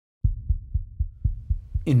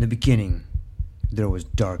In the beginning, there was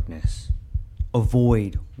darkness, a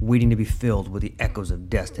void waiting to be filled with the echoes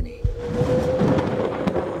of destiny.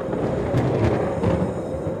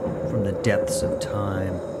 From the depths of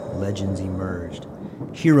time, legends emerged.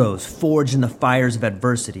 Heroes forged in the fires of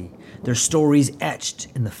adversity, their stories etched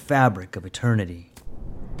in the fabric of eternity.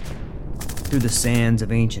 Through the sands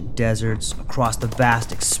of ancient deserts, across the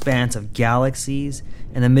vast expanse of galaxies,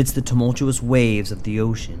 and amidst the tumultuous waves of the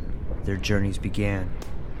ocean, their journeys began.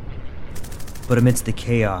 But amidst the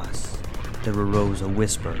chaos, there arose a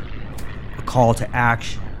whisper, a call to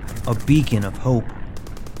action, a beacon of hope.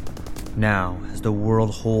 Now, as the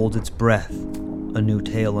world holds its breath, a new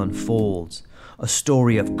tale unfolds, a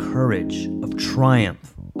story of courage, of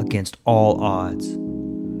triumph against all odds.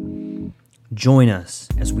 Join us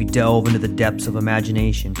as we delve into the depths of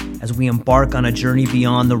imagination, as we embark on a journey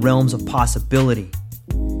beyond the realms of possibility.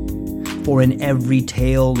 For in every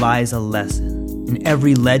tale lies a lesson, in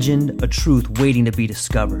every legend a truth waiting to be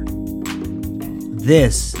discovered.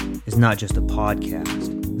 This is not just a podcast.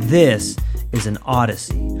 This is an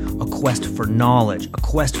odyssey, a quest for knowledge, a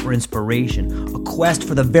quest for inspiration, a quest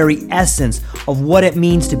for the very essence of what it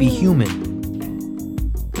means to be human.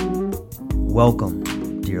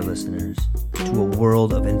 Welcome, dear listeners, to a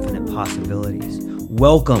world of infinite possibilities.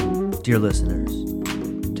 Welcome, dear listeners,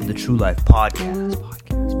 to the True Life Podcast.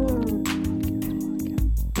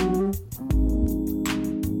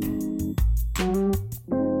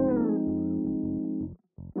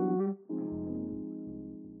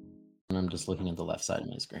 I'm just looking at the left side of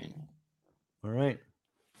my screen. All right.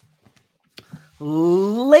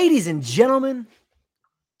 Ladies and gentlemen,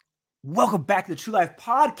 welcome back to the True Life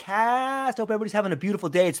Podcast. Hope everybody's having a beautiful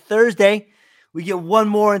day. It's Thursday. We get one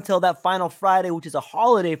more until that final Friday, which is a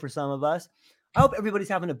holiday for some of us. I hope everybody's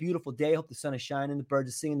having a beautiful day. I hope the sun is shining, the birds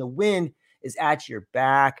are singing, the wind is at your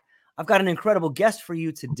back. I've got an incredible guest for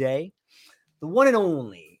you today, the one and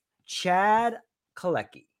only Chad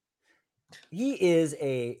Kaleky. He is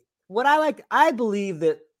I believe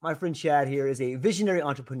that my friend Chad here is a visionary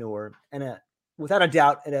entrepreneur and without a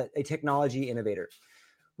doubt, a technology innovator.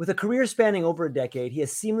 With a career spanning over a decade, he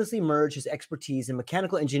has seamlessly merged his expertise in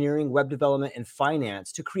mechanical engineering, web development, and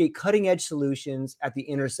finance to create cutting-edge solutions at the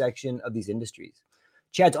intersection of these industries.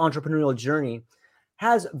 Chad's entrepreneurial journey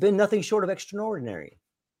has been nothing short of extraordinary,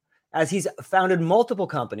 as he's founded multiple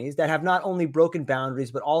companies that have not only broken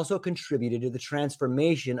boundaries, but also contributed to the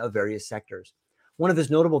transformation of various sectors. One of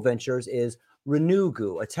his notable ventures is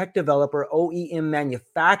Renugu, a tech developer, OEM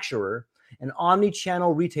manufacturer, an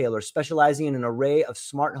omni-channel retailer specializing in an array of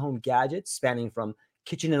smart home gadgets spanning from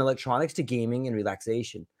kitchen and electronics to gaming and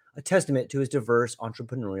relaxation, a testament to his diverse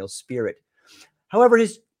entrepreneurial spirit. However,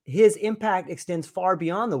 his impact extends far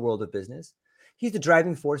beyond the world of business. He's the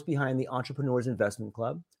driving force behind the Entrepreneurs Investment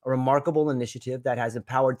Club, a remarkable initiative that has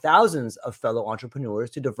empowered thousands of fellow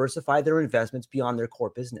entrepreneurs to diversify their investments beyond their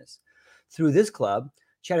core business. Through this club,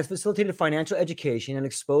 Chad has facilitated financial education and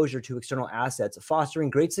exposure to external assets, fostering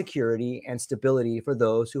great security and stability for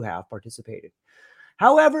those who have participated.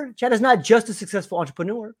 However, Chad is not just a successful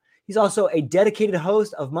entrepreneur. He's also a dedicated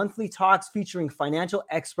host of monthly talks featuring financial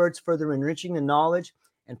experts, further enriching the knowledge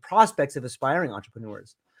and prospects of aspiring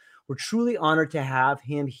entrepreneurs. We're truly honored to have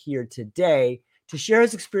him here today to share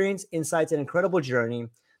his experience, insights, and incredible journey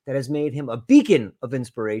that has made him a beacon of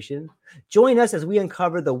inspiration. Join us as we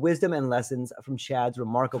uncover the wisdom and lessons from Chad's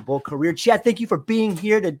remarkable career. Chad, thank you for being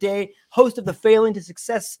here today, host of the Failing to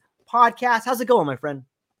Success podcast. How's it going, my friend?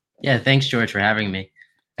 Yeah, thanks, George, for having me.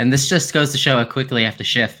 And this just goes to show how quickly I have to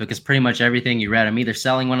shift, because pretty much everything you read, I'm either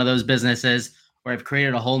selling one of those businesses or I've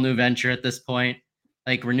created a whole new venture at this point.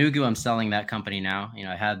 Like Renugu, I'm selling that company now.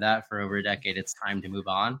 I had that for over a decade. It's time to move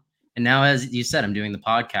on. And now, as you said, I'm doing the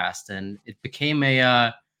podcast, and it became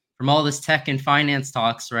from all this tech and finance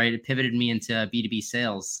talks, right? It pivoted me into B2B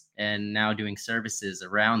sales and now doing services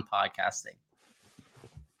around podcasting.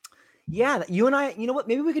 Yeah, you and I, you know what?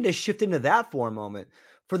 Maybe we could just shift into that for a moment.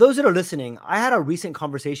 For those that are listening, I had a recent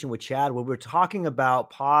conversation with Chad where we're talking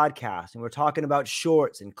about podcasts and we're talking about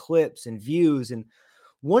shorts and clips and views. And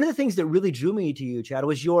one of the things that really drew me to you, Chad,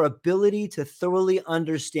 was your ability to thoroughly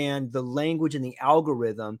understand the language and the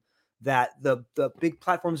algorithm that the big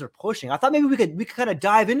platforms are pushing. I thought maybe we could kind of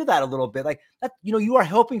dive into that a little bit. Like that, you are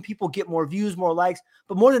helping people get more views, more likes,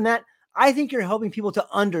 but more than that, I think you're helping people to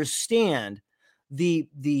understand the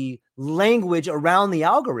language around the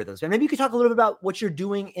algorithms. And maybe you could talk a little bit about what you're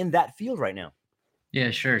doing in that field right now. Yeah,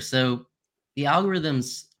 sure. So the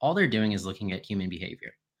algorithms, all they're doing is looking at human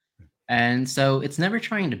behavior. And so it's never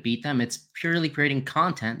trying to beat them. It's purely creating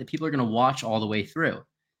content that people are going to watch all the way through.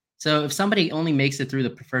 So if somebody only makes it through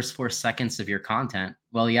the first 4 seconds of your content,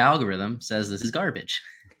 Well, the algorithm says this is garbage.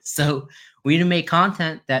 So we need to make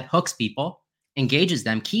content that hooks people, engages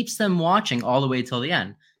them, keeps them watching all the way till the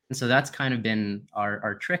end. And so that's kind of been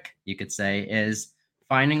our trick, you could say, is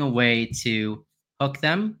finding a way to hook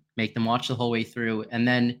them, make them watch the whole way through, and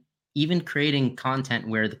then even creating content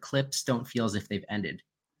where the clips don't feel as if they've ended.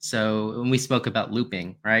 So when we spoke about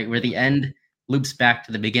looping, right, where the end loops back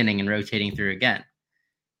to the beginning and rotating through again.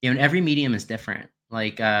 And every medium is different.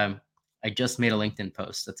 Like I just made a LinkedIn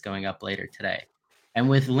post that's going up later today. And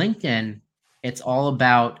with LinkedIn, it's all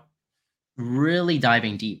about really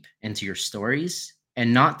diving deep into your stories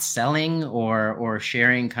and not selling or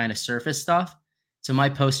sharing kind of surface stuff. So my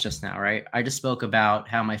post just now, right? I just spoke about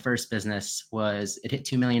how my first business it hit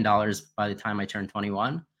 $2 million by the time I turned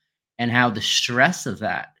 21, and how the stress of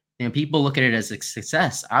that, people look at it as a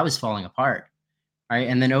success. I was falling apart, right?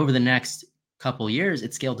 And then over the next couple years,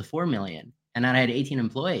 it scaled to 4 million. And then I had 18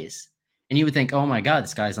 employees. And you would think, oh my God,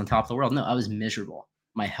 this guy's on top of the world. No, I was miserable.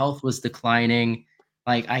 My health was declining.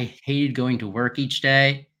 Like I hated going to work each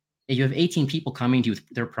day. And you have 18 people coming to you with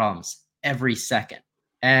their problems every second.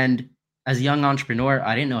 And as a young entrepreneur,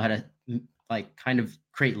 I didn't know how to like kind of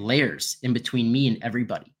create layers in between me and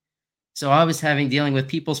everybody. So I was dealing with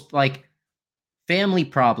people's like family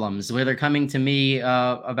problems where they're coming to me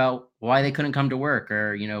about why they couldn't come to work,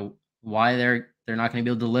 or why they're not going to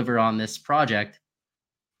be able to deliver on this project.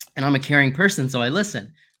 And I'm a caring person, so I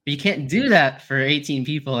listen. But you can't do that for 18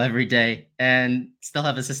 people every day and still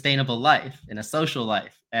have a sustainable life and a social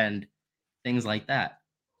life and things like that.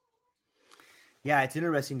 Yeah, it's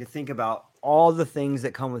interesting to think about all the things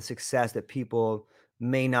that come with success that people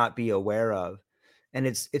may not be aware of. And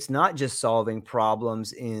it's not just solving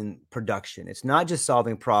problems in production. It's not just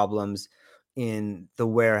solving problems in the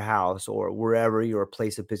warehouse or wherever your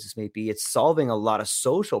place of business may be. It's solving a lot of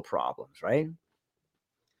social problems, right?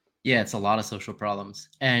 Yeah, it's a lot of social problems,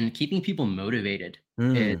 and keeping people motivated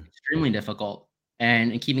is extremely difficult,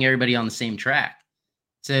 and keeping everybody on the same track.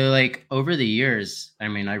 So like over the years, I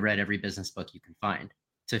mean, I read every business book you can find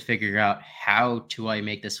to figure out how do I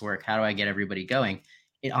make this work? How do I get everybody going?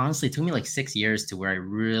 It honestly took me like 6 years to where I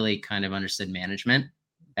really kind of understood management,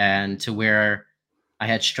 and to where I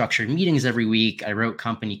had structured meetings every week. I wrote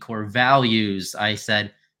company core values. I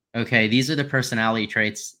said, okay, these are the personality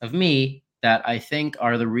traits of me that I think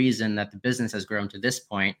are the reason that the business has grown to this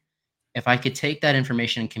point. If I could take that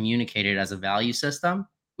information and communicate it as a value system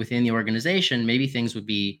within the organization, maybe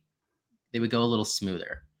they would go a little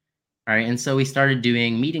smoother. All right. And so we started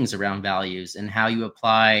doing meetings around values and how you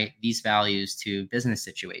apply these values to business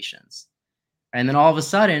situations. And then all of a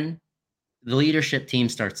sudden, the leadership team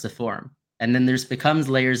starts to form. And then becomes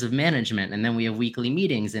layers of management. And then we have weekly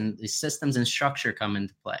meetings, and the systems and structure come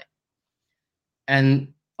into play.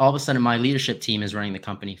 And all of a sudden, my leadership team is running the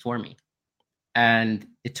company for me. And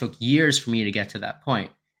it took years for me to get to that point.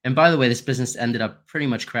 And by the way, this business ended up pretty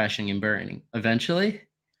much crashing and burning eventually.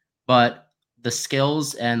 But the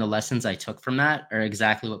skills and the lessons I took from that are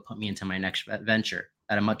exactly what put me into my next venture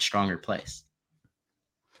at a much stronger place.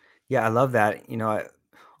 Yeah, I love that.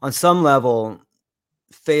 On some level,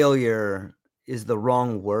 failure is the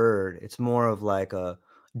wrong word. It's more of like a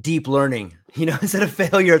deep learning, instead of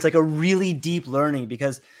failure, it's like a really deep learning,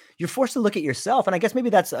 because you're forced to look at yourself. And I guess maybe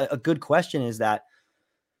that's a good question, is that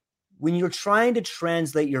when you're trying to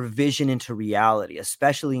translate your vision into reality,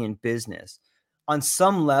 especially in business, on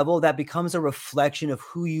some level, that becomes a reflection of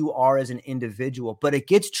who you are as an individual. But it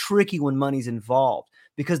gets tricky when money's involved,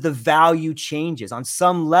 because the value changes. On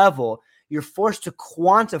some level, you're forced to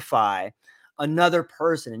quantify another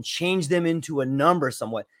person and change them into a number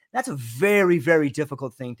somewhat. That's a very, very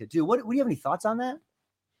difficult thing to do. Do you have any thoughts on that?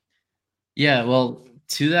 Yeah, well,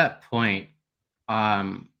 to that point,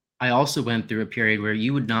 I also went through a period where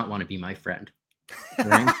you would not want to be my friend.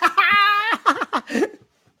 Right?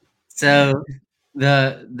 So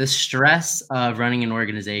the stress of running an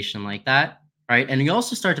organization like that, right? And you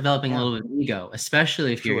also start developing a little bit of ego,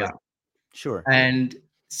 especially if you're young. Sure. And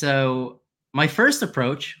so my first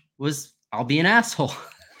approach was, I'll be an asshole.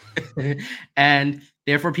 And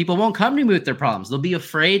therefore people won't come to me with their problems. They'll be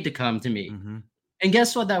afraid to come to me. Mm-hmm. And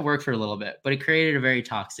guess what? That worked for a little bit, but it created a very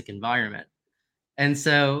toxic environment. And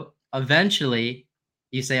so eventually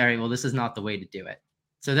you say, all right, well, this is not the way to do it.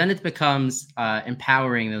 So then it becomes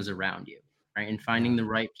empowering those around you, right? And finding the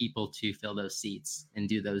right people to fill those seats and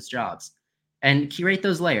do those jobs and curate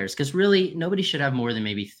those layers. Because really, nobody should have more than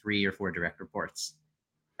maybe 3 or 4 direct reports.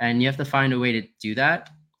 And you have to find a way to do that.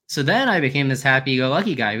 So then I became this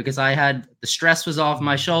happy-go-lucky guy, because the stress was off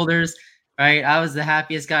my shoulders, right? I was the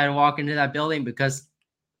happiest guy to walk into that building because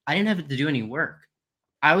I didn't have to do any work.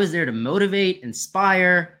 I was there to motivate,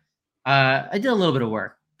 inspire, I did a little bit of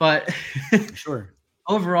work, but Sure.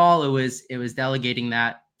 overall, it was delegating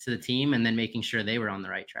that to the team and then making sure they were on the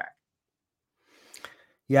right track.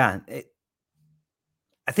 Yeah.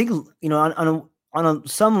 I think, on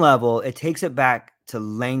some level, it takes it back to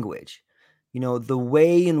language. The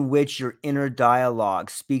way in which your inner dialogue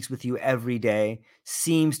speaks with you every day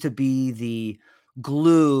seems to be the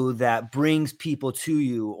glue that brings people to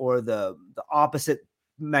you, or the opposite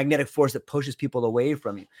magnetic force that pushes people away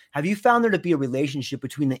from you. Have you found there to be a relationship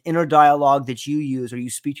between the inner dialogue that you use or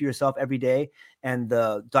you speak to yourself every day and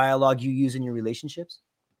the dialogue you use in your relationships?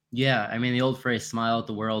 Yeah, I mean the old phrase "smile at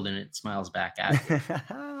the world and it smiles back at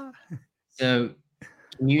you." So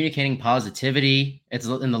communicating positivity, it's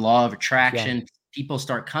in the law of Yeah, attraction. People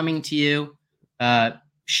start coming to you, uh,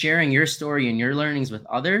 sharing your story and your learnings with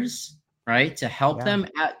others, right? To help yeah, them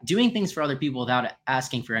doing things for other people without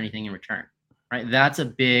asking for anything in return, right? That's a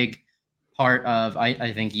big part of,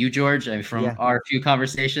 I think you, George, from yeah. our few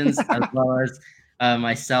conversations, as well as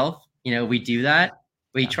myself, we do that.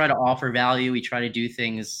 We Yeah. try to offer value. We try to do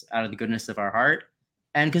things out of the goodness of our heart.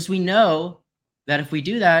 And because we know that if we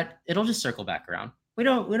do that, it'll just circle back around. We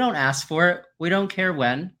don't ask for it. We don't care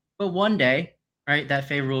when, but one day, right, that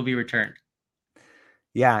favor will be returned.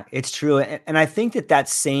 Yeah, it's true. And I think that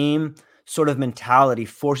same sort of mentality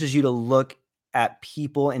forces you to look at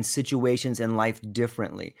people and situations in life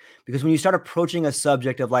differently. Because when you start approaching a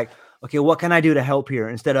subject of like, okay, what can I do to help here?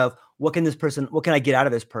 Instead of what can I get out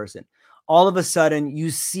of this person? All of a sudden, you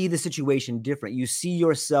see the situation different. You see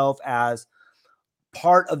yourself as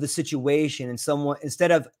part of the situation and someone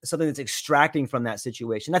instead of something that's extracting from that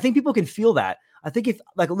situation. I think people can feel that. I think if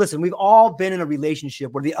like listen, we've all been in a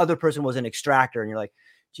relationship where the other person was an extractor and you're like,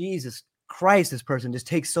 Jesus Christ, this person just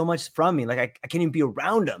takes so much from me. Like I can't even be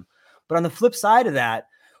around them. But on the flip side of that,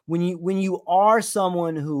 when you are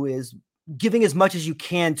someone who is giving as much as you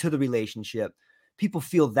can to the relationship, people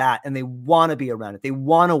feel that and they want to be around it. They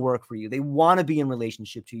want to work for you. They want to be in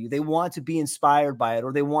relationship to you. They want to be inspired by it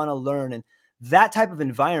or they want to learn. And that type of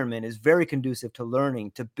environment is very conducive to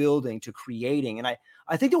learning, to building, to creating. And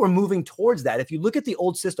I think that we're moving towards that. If you look at the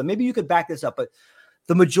old system, maybe you could back this up, but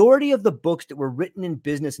the majority of the books that were written in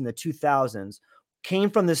business in the 2000s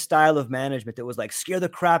came from this style of management that was like scare the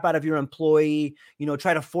crap out of your employee,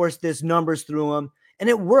 try to force this numbers through them. And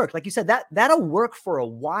it worked. Like you said, that'll work for a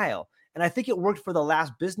while. And I think it worked for the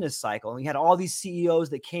last business cycle. And we had all these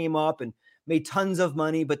CEOs that came up and made tons of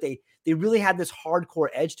money, but they really had this hardcore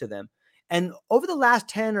edge to them. And over the last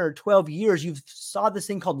 10 or 12 years, you've saw this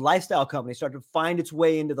thing called lifestyle company start to find its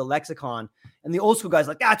way into the lexicon. And the old school guys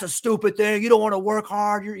like, that's a stupid thing. You don't want to work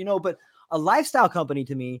hard. But a lifestyle company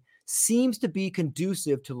to me seems to be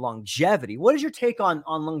conducive to longevity. What is your take on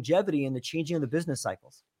longevity and the changing of the business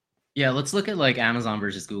cycles? Yeah, let's look at like Amazon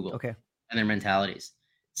versus Google Okay. and their mentalities.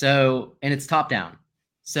 So, and it's top down.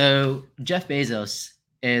 So Jeff Bezos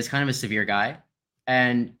is kind of a severe guy,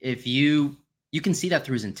 and if you can see that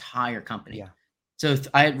through his entire company. Yeah. So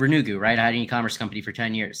I had Renugu, right? I had an e-commerce company for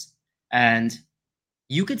 10 years, and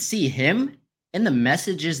you could see him in the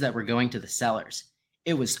messages that were going to the sellers.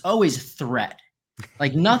 It was always a threat.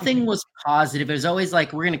 Like nothing was positive. It was always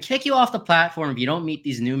like, we're going to kick you off the platform if you don't meet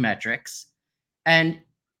these new metrics. And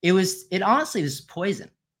it honestly was poison,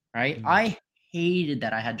 right? Mm. I hated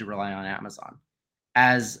that I had to rely on Amazon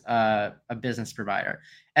as a business provider.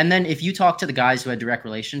 And then if you talk to the guys who had direct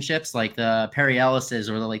relationships, like the Perry Ellis's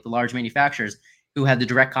or the large manufacturers who had the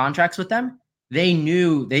direct contracts with them, they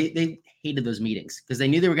knew they hated those meetings because they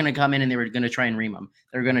knew they were going to come in and they were going to try and ream them.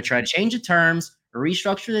 They were going to try to change the terms or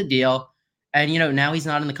restructure the deal. And now he's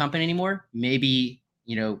not in the company anymore. Maybe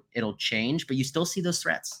it'll change, but you still see those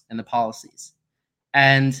threats and the policies.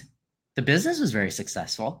 And the business was very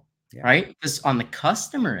successful, Yeah. right? Because on the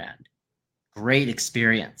customer end, great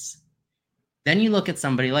experience. Then you look at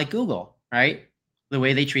somebody like Google, right? The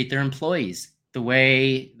way they treat their employees, the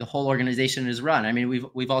way the whole organization is run. I mean,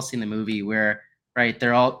 we've all seen the movie where, right,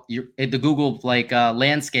 they're all the Google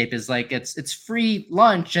landscape is like it's free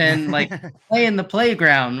lunch and like play in the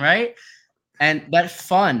playground, right? And that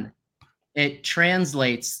fun, it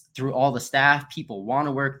translates through all the staff. People want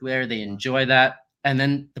to work there, they enjoy that, and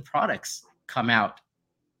then the products come out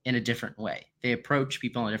in a different way. They approach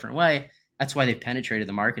people in a different way. That's why they've penetrated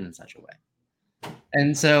the market in such a way.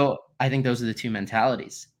 And so I think those are the two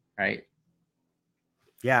mentalities, right?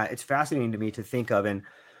 Yeah, it's fascinating to me to think of. And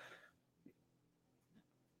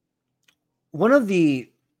one of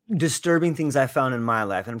the disturbing things I found in my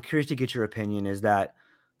life, and I'm curious to get your opinion, is that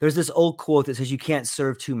there's this old quote that says you can't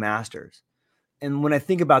serve two masters. And when I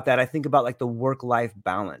think about that, I think about like the work-life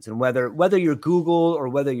balance and whether you're Google or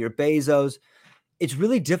whether you're Bezos, it's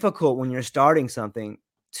really difficult when you're starting something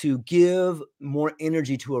to give more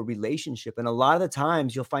energy to a relationship. And a lot of the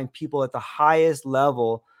times you'll find people at the highest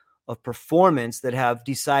level of performance that have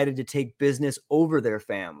decided to take business over their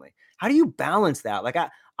family. How do you balance that? Like,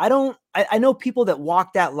 I know people that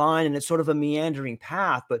walk that line and it's sort of a meandering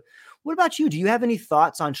path, but what about you? Do you have any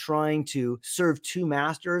thoughts on trying to serve two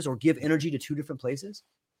masters or give energy to two different places?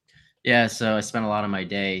 Yeah, so I spent a lot of my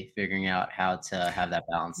day figuring out how to have that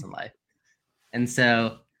balance in life. And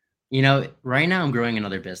so, right now I'm growing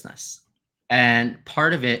another business. And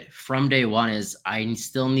part of it from day one is I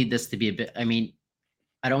still need this to be a bit,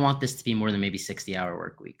 I don't want this to be more than maybe 60-hour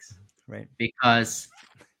work weeks Right. because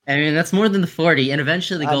that's more than the 40. And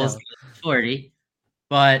eventually the I goal is to know. get to 40,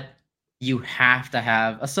 but you have to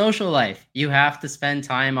have a social life. You have to spend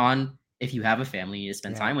time on, if you have a family, you need to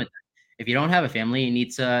spend time with them. If you don't have a family, you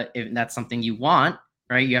need to, if that's something you want,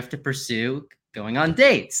 right? You have to pursue going on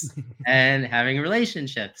dates and having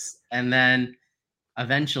relationships. And then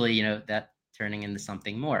eventually, that turning into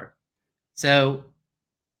something more. So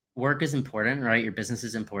work is important, right? Your business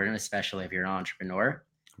is important, especially if you're an entrepreneur.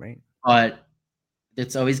 Right. But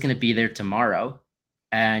it's always going to be there tomorrow.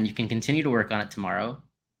 And you can continue to work on it tomorrow.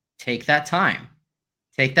 Take that time.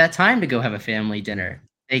 Take that time to go have a family dinner.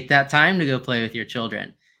 Take that time to go play with your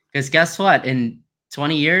children. Because guess what? In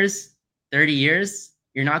 20 years, 30 years,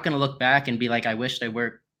 you're not going to look back and be like, I wished I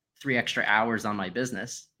worked 3 extra hours on my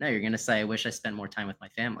business. No, you're going to say, I wish I spent more time with my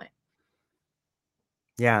family.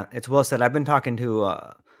 Yeah, it's well said. I've been talking to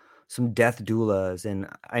some death doulas, and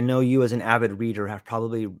I know you as an avid reader have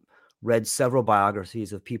probably read several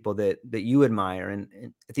biographies of people that you admire.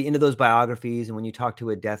 And at the end of those biographies, and when you talk to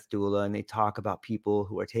a death doula and they talk about people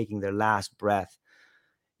who are taking their last breath,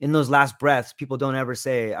 in those last breaths, people don't ever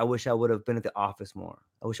say, I wish I would have been at the office more.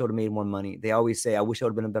 I wish I would have made more money. They always say, I wish I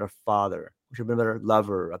would have been a better father. I wish I would have been a better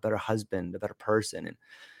lover, a better husband, a better person. And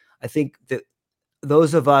I think that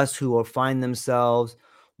those of us who will find themselves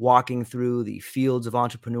walking through the fields of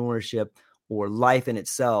entrepreneurship or life in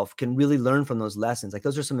itself can really learn from those lessons. Like,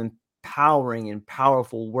 those are some empowering and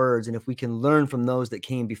powerful words. And if we can learn from those that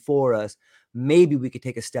came before us, maybe we could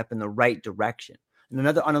take a step in the right direction. And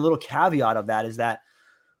another, on a little caveat of that, is that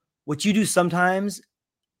what you do sometimes,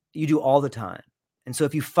 you do all the time. And so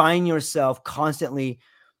if you find yourself constantly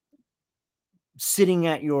sitting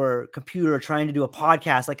at your computer trying to do a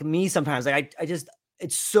podcast, like me sometimes, like I just,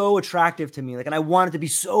 it's so attractive to me. Like, and I want it to be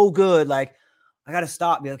so good. Like, I got to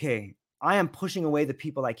stop. Be like, okay, I am pushing away the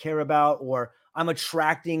people I care about, or I'm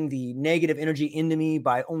attracting the negative energy into me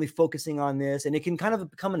by only focusing on this. And it can kind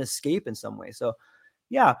of become an escape in some way. So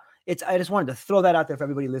yeah, I just wanted to throw that out there for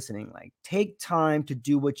everybody listening. Like, take time to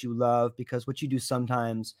do what you love, because what you do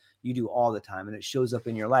sometimes, you do all the time, and it shows up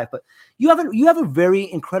in your life. But you have a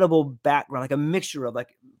very incredible background, like a mixture of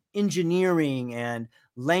like engineering and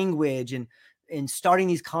language and starting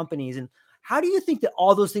these companies. And how do you think that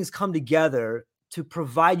all those things come together to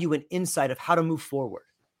provide you an insight of how to move forward?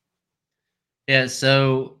 Yeah,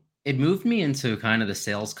 so it moved me into kind of the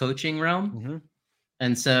sales coaching realm. Mm-hmm.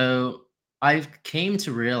 And so I've came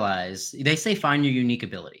to realize, they say find your unique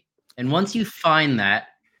ability. And once you find that,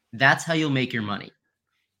 that's how you'll make your money.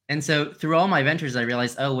 And so through all my ventures, I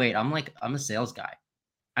realized, oh, wait, I'm a sales guy.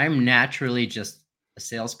 I'm naturally just a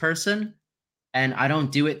salesperson. And I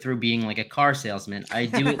don't do it through being like a car salesman. I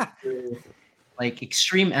do it through like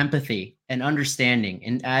extreme empathy and understanding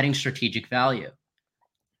and adding strategic value.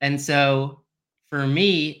 And so for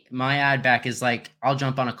me, my ad back is like, I'll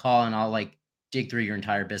jump on a call and I'll like dig through your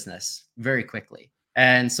entire business very quickly.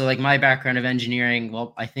 And so like my background of engineering,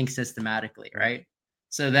 well, I think systematically, right?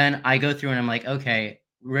 So then I go through and I'm like, okay,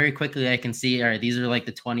 very quickly I can see, all right, these are like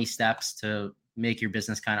the 20 steps to make your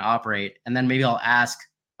business kind of operate. And then maybe I'll ask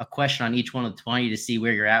a question on each one of the 20 to see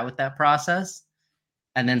where you're at with that process.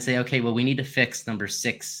 And then say, okay, well, we need to fix number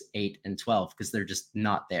 6, 8, and 12 because they're just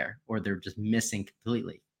not there, or they're just missing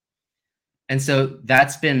completely. And so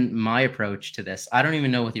that's been my approach to this. I don't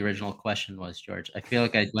even know what the original question was, George. I feel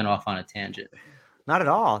like I went off on a tangent. Not at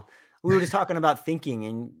all. We were just talking about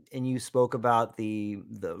thinking, and you spoke about the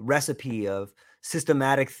recipe of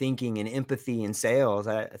systematic thinking and empathy in sales.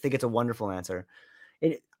 I think it's a wonderful answer.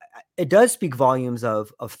 It does speak volumes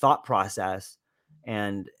of thought process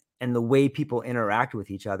and the way people interact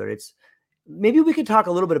with each other. It's, maybe we could talk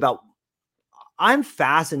a little bit about, I'm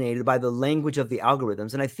fascinated by the language of the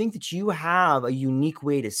algorithms, and I think that you have a unique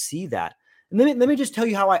way to see that. And let me just tell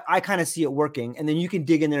you how I kind of see it working, and then you can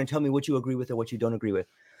dig in there and tell me what you agree with or what you don't agree with.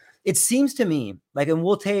 It seems to me like, and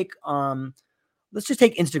we'll take, let's just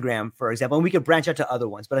take Instagram, for example, and we could branch out to other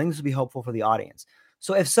ones, but I think this will be helpful for the audience.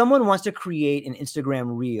 So if someone wants to create an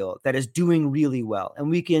Instagram reel that is doing really well, and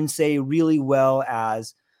we can say really well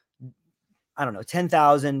as, I don't know,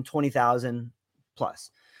 10,000, 20,000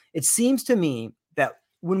 plus. It seems to me that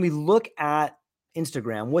when we look at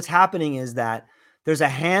Instagram, what's happening is that there's a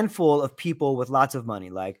handful of people with lots of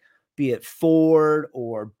money, like be it Ford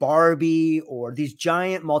or Barbie or these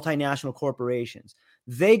giant multinational corporations.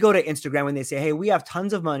 They go to Instagram and they say, hey, we have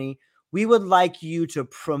tons of money. We would like you to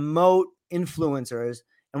promote influencers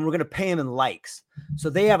and we're going to pay them in likes.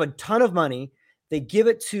 So they have a ton of money. They give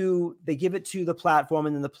it to the platform,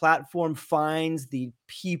 and then the platform finds the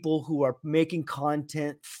people who are making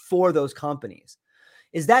content for those companies.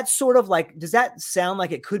 Is that sort of like, does that sound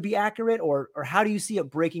like it could be accurate, or how do you see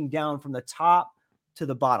it breaking down from the top to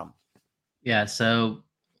the bottom? Yeah. So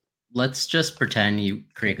let's just pretend you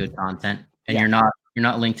create good content and Yeah. you're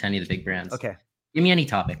not linked to any of the big brands. Okay. Give me any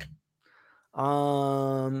topic.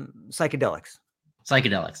 Psychedelics.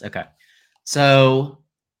 Psychedelics. Okay. So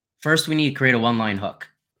first we need to create a one-line hook.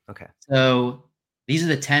 Okay. So these are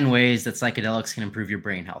the 10 ways that psychedelics can improve your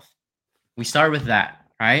brain health. We start with that,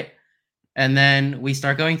 right? And then we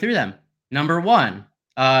start going through them. Number 1,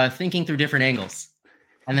 thinking through different angles.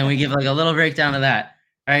 And then we give like a little breakdown of that,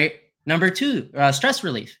 right? Number 2, stress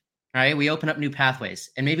relief, right? We open up new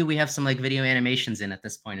pathways, and maybe we have some like video animations in at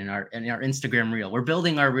this point in our Instagram reel. We're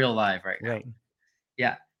building our reel live right now. Right.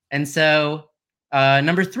 Yeah. And so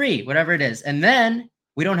number 3, whatever it is. And then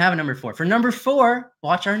we don't have a number 4. For number 4,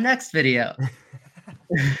 watch our next video.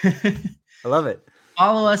 I love it.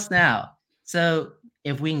 Follow us now. So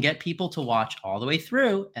if we can get people to watch all the way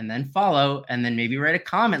through and then follow and then maybe write a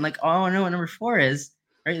comment like, oh, I know what number 4 is,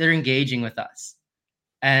 right? They're engaging with us.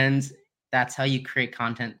 And that's how you create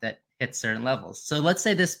content that hits certain levels. So let's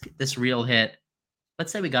say this reel hit,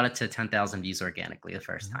 let's say we got it to 10,000 views organically the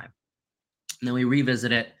first time. And then we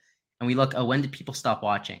revisit it and we look, oh, when did people stop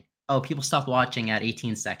watching? Oh, people stopped watching at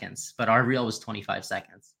 18 seconds, but our reel was 25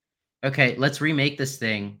 seconds. Okay, let's remake this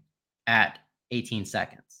thing at 18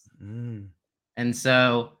 seconds. And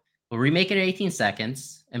so we'll remake it at 18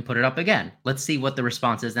 seconds and put it up again. Let's see what the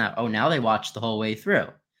response is now. Oh, now they watched the whole way through.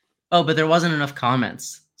 Oh, but there wasn't enough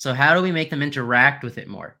comments. So how do we make them interact with it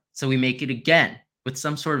more? So we make it again with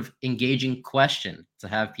some sort of engaging question to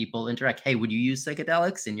have people interact. Hey, would you use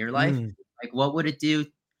psychedelics in your life? Like, what would it do?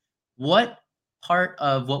 What part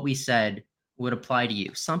of what we said would apply to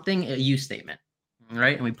you? Something, a you statement,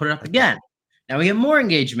 right? And we put it up again. Now we get more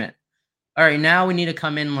engagement. All right, now we need to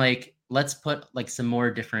come in like, let's put like some more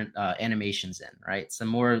different animations in, right? Some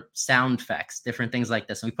more sound effects, different things like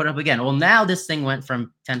this. And we put it up again. Well, now this thing went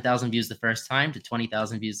from 10,000 views the first time to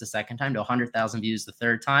 20,000 views the second time to 100,000 views the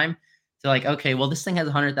third time. So like, okay, well, this thing has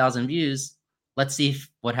 100,000 views. Let's see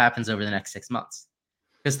what happens over the next 6 months.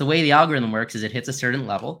 Because the way the algorithm works is it hits a certain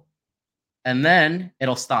level and then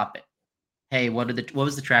it'll stop it. Hey, what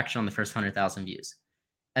was the traction on the first 100,000 views?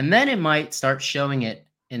 And then it might start showing it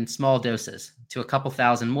in small doses to a couple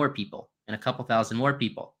thousand more people and a couple thousand more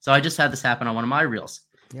people. So I just had this happen on one of my reels.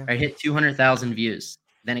 Yeah. I hit 200,000 views.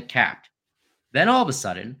 Then it capped. Then all of a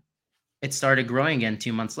sudden, it started growing again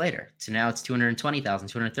 2 months later. So now it's 220,000,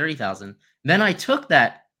 230,000. Then I took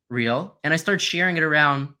that reel and I started sharing it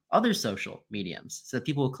around other social mediums so that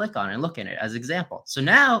people will click on it and look at it as an example. So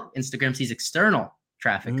now Instagram sees external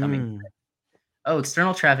traffic coming. Oh,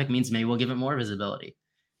 external traffic means maybe we'll give it more visibility.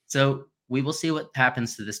 So we will see what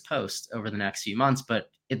happens to this post over the next few months, but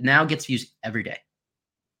it now gets views every day.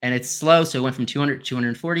 And it's slow. So it went from 200 to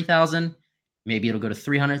 240,000. Maybe it'll go to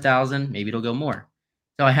 300,000. Maybe it'll go more.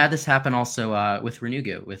 So I had this happen also with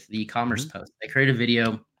Renugu, with the e-commerce post. I created a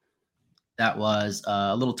video that was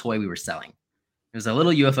a little toy we were selling. It was a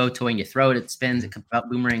little UFO toy, and you throw it, it spins, it comes out,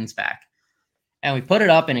 boomerangs back. And we put it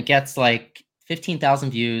up, and it gets like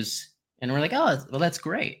 15,000 views. And we're like, oh, well, that's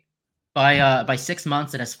great. By 6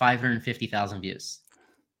 months, it has 550,000 views.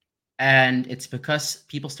 And it's because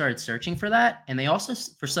people started searching for that. And they also,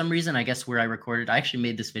 for some reason, I guess where I recorded, I actually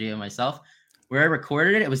made this video myself. Where I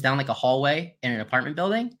recorded it, it was down like a hallway in an apartment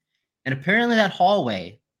building. And apparently that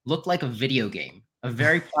hallway looked like a video game, a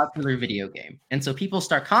very popular video game. And so people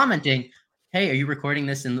start commenting, hey, are you recording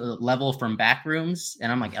this in the level from back rooms?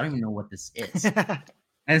 And I'm like, I don't even know what this is.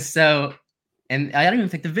 And I don't even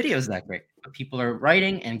think the video is that great. But people are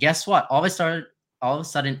writing, and guess what? All of a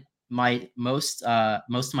sudden, most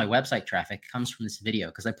of my website traffic comes from this video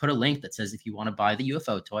because I put a link that says if you want to buy the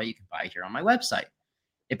UFO toy, you can buy it here on my website.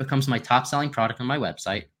 It becomes my top selling product on my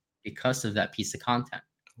website because of that piece of content.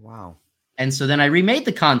 Wow. And so then I remade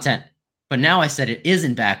the content, but now I said it is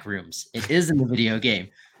in back rooms. It is in the video game.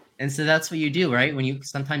 And so that's what you do, right? When you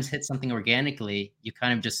sometimes hit something organically, you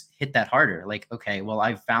kind of just hit that harder. Like, okay, well,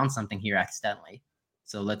 I found something here accidentally,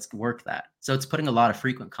 so let's work that. So it's putting a lot of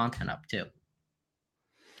frequent content up too.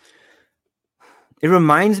 It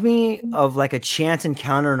reminds me of like a chance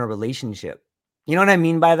encounter in a relationship. You know what I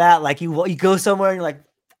mean by that? Like you go somewhere and you're like,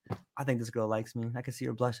 I think this girl likes me. I can see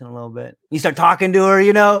her blushing a little bit. You start talking to her,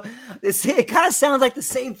 it kind of sounds like the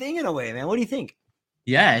same thing in a way, man. What do you think?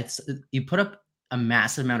 Yeah, you put up a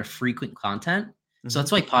massive amount of frequent content. So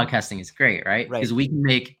that's why podcasting is great, right? Right. Because we can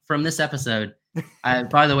make from this episode.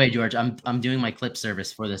 By the way, George, I'm doing my clip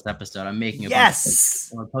service for this episode. I'm making a bunch of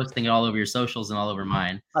clips, and we're posting it all over your socials and all over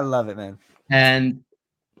mine. I love it, man. And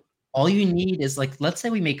all you need is like, let's say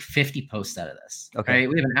we make 50 posts out of this. Okay. Right?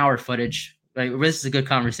 We have an hour footage. Right? This is a good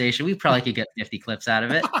conversation. We probably could get 50 clips out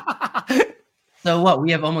of it. So what?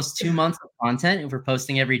 We have almost 2 months of content, and we're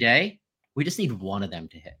posting every day. We just need one of them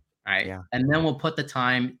to hit. Right. Yeah. And then we'll put the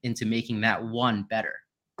time into making that one better.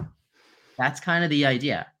 That's kind of the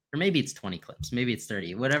idea. Or maybe it's 20 clips, maybe it's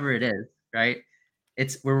 30, whatever it is, right?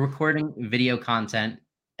 We're recording video content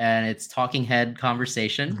and it's talking head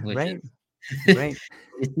conversation, which right. you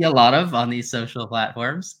see a lot of on these social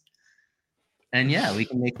platforms. And yeah, we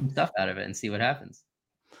can make some stuff out of it and see what happens.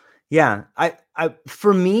 Yeah.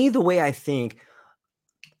 For me, the way I think,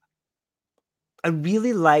 I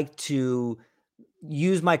really like to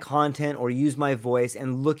use my content or use my voice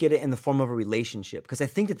and look at it in the form of a relationship, because I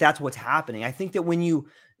think that that's what's happening. I think that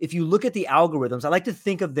if you look at the algorithms, I like to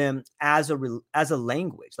think of them as a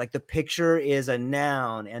language. Like the picture is a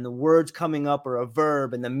noun and the words coming up are a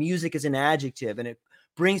verb and the music is an adjective, and it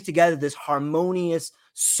brings together this harmonious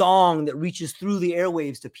song that reaches through the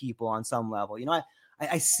airwaves to people on some level.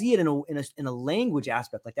 I see it in a language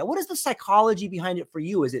aspect like that. What is the psychology behind it for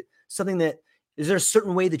you? Is there a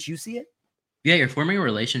certain way that you see it? Yeah, you're forming a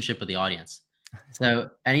relationship with the audience.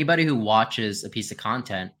 So anybody who watches a piece of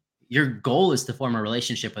content, your goal is to form a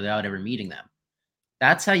relationship without ever meeting them.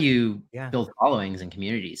 That's how you build followings and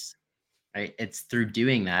communities, right? It's through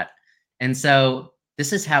doing that. And so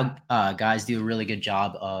this is how guys do a really good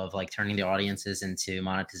job of like turning their audiences into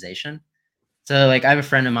monetization. So like I have a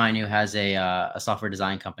friend of mine who has a software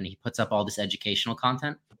design company. He puts up all this educational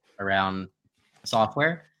content around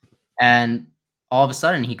software, and all of a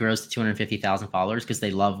sudden he grows to 250,000 followers because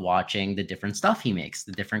they love watching the different stuff he makes,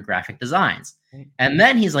 the different graphic designs. And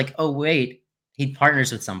then he's like, oh, wait, he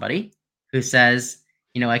partners with somebody who says,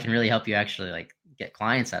 I can really help you actually like get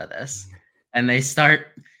clients out of this. And they start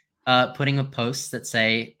putting up posts that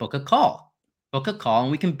say, book a call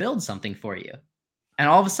and we can build something for you. And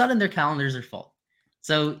all of a sudden their calendars are full.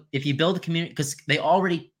 So if you build a community, because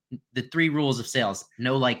the 3 rules of sales,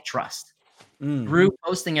 know, like, trust. Through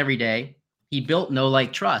posting every day, he built know,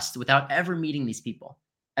 like, trust without ever meeting these people.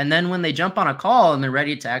 And then when they jump on a call and they're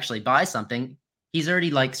ready to actually buy something, he's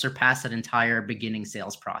already like surpassed that entire beginning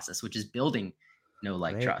sales process, which is building know,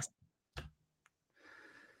 like, trust.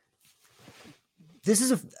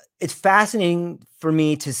 It's fascinating for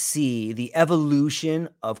me to see the evolution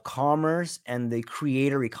of commerce and the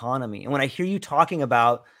creator economy. And when I hear you talking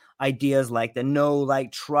about ideas like the know,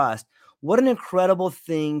 like, trust, what an incredible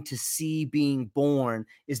thing to see being born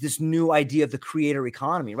is this new idea of the creator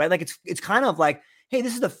economy, right? Like it's kind of like, hey,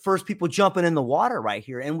 this is the first people jumping in the water right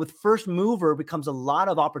here. And with first mover becomes a lot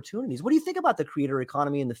of opportunities. What do you think about the creator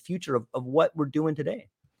economy and the future of what we're doing today?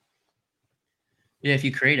 Yeah, if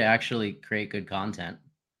you actually create good content,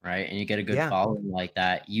 right, and you get a good following like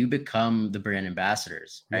that, you become the brand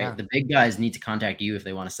ambassadors, right? Yeah. The big guys need to contact you if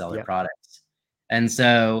they want to sell their products. And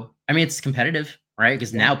so, I mean, it's competitive, right?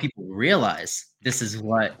 Because now people realize this is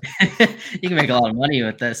what you can make a lot of money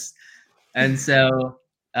with this. And so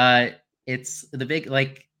it's the big,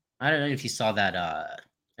 like, I don't know if you saw that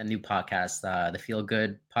a new podcast, the Feel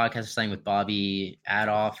Good podcast or something with Bobby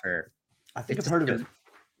Adoff, or I think I've heard of it.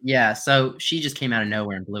 Yeah, so she just came out of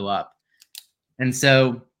nowhere and blew up. And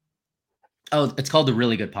so, it's called The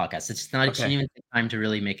Really Good Podcast. It's not, she didn't even take time to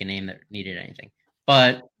really make a name that needed anything.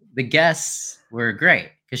 But the guests were great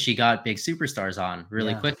because she got big superstars on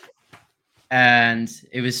really quickly. And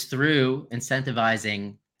it was through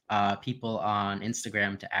incentivizing people on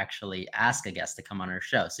Instagram to actually ask a guest to come on her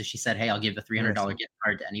show. So she said, hey, I'll give a $300 gift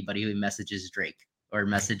card to anybody who messages Drake or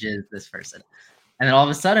messages this person. And then all of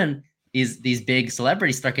a sudden, these big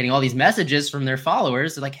celebrities start getting all these messages from their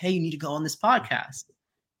followers. They're like, hey, you need to go on this podcast.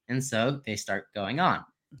 And so they start going on.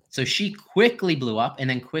 So she quickly blew up and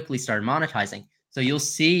then quickly started monetizing. So you'll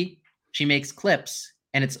see she makes clips,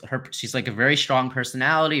 and she's like a very strong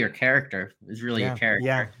personality or character. It's really a character.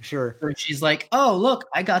 Yeah, sure. So she's like, oh, look,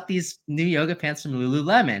 I got these new yoga pants from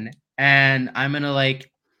Lululemon, and I'm going to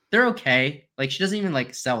they're okay. Like, she doesn't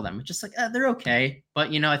even sell them. It's just like, they're okay. But,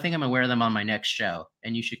 I think I'm going to wear them on my next show,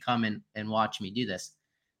 and you should come and watch me do this.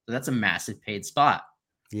 So that's a massive paid spot.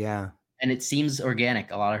 Yeah. And it seems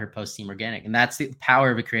organic. A lot of her posts seem organic. And that's the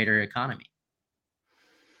power of a creator economy.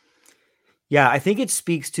 Yeah, I think it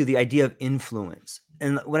speaks to the idea of influence.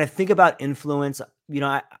 And when I think about influence,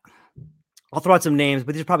 I'll throw out some names,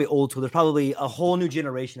 but these are probably old school. There's probably a whole new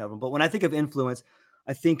generation of them. But when I think of influence,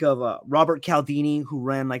 I think of Robert Cialdini, who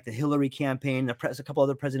ran like the Hillary campaign, a couple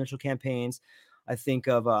other presidential campaigns. I think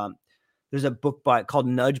of there's a book called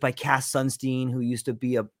Nudge by Cass Sunstein, who used to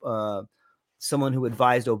be someone who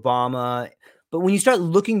advised Obama. But when you start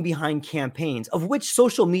looking behind campaigns, of which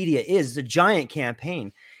social media is a giant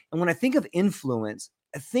campaign, and when I think of influence,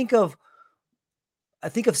 I think of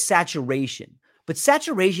saturation. But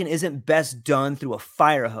saturation isn't best done through a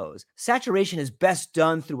fire hose. Saturation is best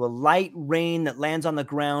done through a light rain that lands on the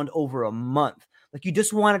ground over a month. Like you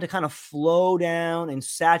just want it to kind of flow down and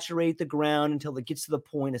saturate the ground until it gets to the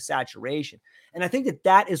point of saturation. And I think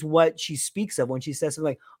that is what she speaks of when she says something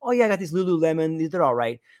like, oh yeah, I got these Lululemon, they're all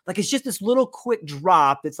right. Like it's just this little quick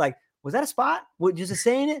drop that's like, was that a spot? What, just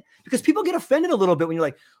saying it? Because people get offended a little bit when you're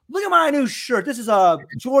like, look at my new shirt. This is a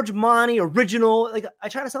George Monty original. Like I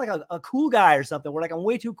try to sound like a cool guy or something where like I'm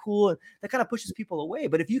way too cool. And that kind of pushes people away.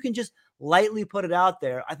 But if you can just lightly put it out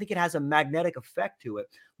there, I think it has a magnetic effect to it.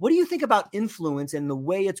 What do you think about influence and the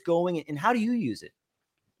way it's going and how do you use it?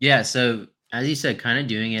 Yeah. So as you said, kind of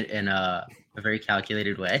doing it in a very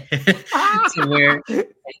calculated way to where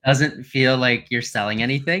it doesn't feel like you're selling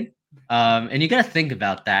anything. And you got to think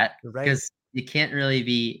about that because you can't really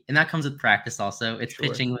be, and that comes with practice also. It's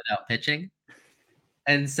pitching without pitching.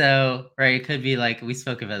 And so, right, it could be like, we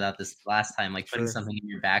spoke about this last time, like putting something in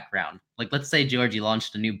your background. Like, let's say, George, you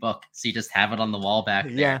launched a new book. So you just have it on the wall back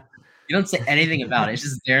there. Yeah. You don't say anything about it. It's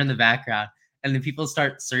just there in the background. And then people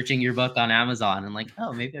start searching your book on Amazon and like,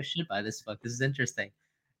 oh, maybe I should buy this book. This is interesting.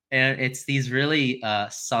 And it's these really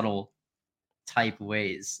subtle type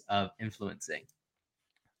ways of influencing.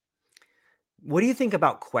 What do you think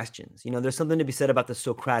about questions? There's something to be said about the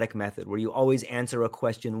Socratic method where you always answer a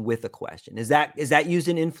question with a question. Is that used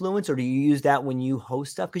in influence, or do you use that when you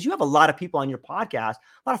host stuff? Because you have a lot of people on your podcast,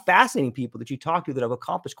 a lot of fascinating people that you talk to that have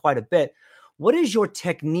accomplished quite a bit. What is your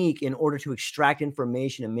technique in order to extract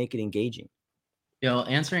information and make it engaging?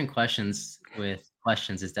 Answering questions with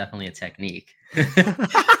questions is definitely a technique.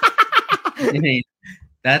 I mean,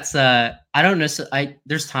 that's I don't know. So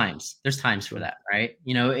there's times for that, right?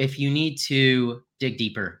 If you need to dig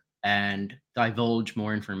deeper and divulge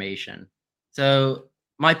more information. So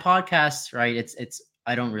my podcast, right? It's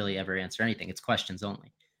I don't really ever answer anything. It's questions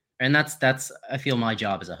only. And that's I feel my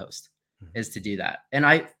job as a host is to do that. And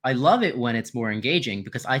I love it when it's more engaging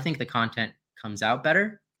because I think the content comes out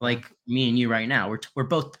better. Like me and you right now, we're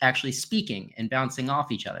both actually speaking and bouncing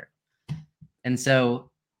off each other. And so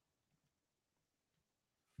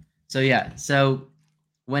yeah, so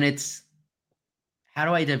when it's, how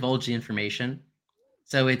do I divulge the information?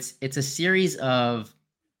 So it's a series of,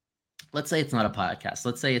 let's say it's not a podcast.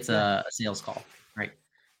 Let's say it's a sales call, right?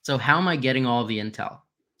 So how am I getting all the intel?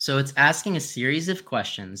 So it's asking a series of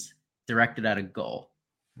questions directed at a goal.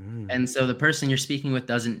 And so the person you're speaking with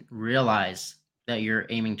doesn't realize that you're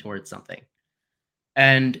aiming towards something.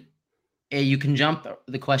 And you can jump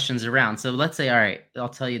the questions around. So let's say, all right, I'll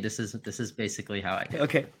tell you, this is basically how I go.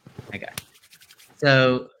 Okay.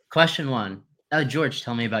 So question one, George,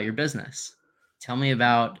 tell me about your business. Tell me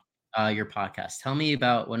about your podcast. Tell me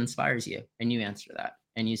about what inspires you. And you answer that.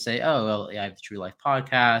 And you say, oh, well, I have the True Life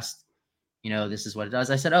podcast. This is what it does.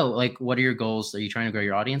 I said, oh, like, what are your goals? Are you trying to grow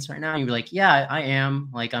your audience right now? And you'd be like, yeah, I am.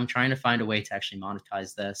 Like, I'm trying to find a way to actually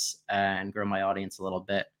monetize this and grow my audience a little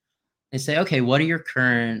bit. They say, okay, what are your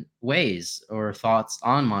current ways or thoughts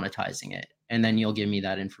on monetizing it? And then you'll give me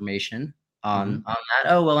that information on that.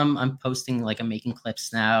 Oh, well, I'm posting, like I'm making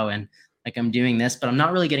clips now and like I'm doing this, but I'm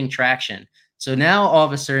not really getting traction. So now all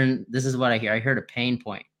of a sudden, this is what I hear. I heard a pain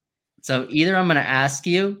point. So either I'm going to ask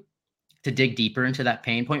you to dig deeper into that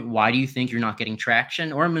pain point. Why do you think you're not getting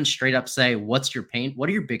traction? Or I'm going to straight up say, what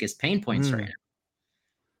are your biggest pain points right now?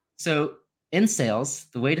 So in sales,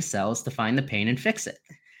 the way to sell is to find the pain and fix it.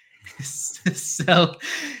 So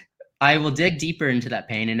I will dig deeper into that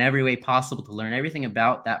pain in every way possible to learn everything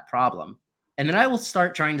about that problem. And then I will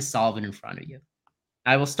start trying to solve it in front of you.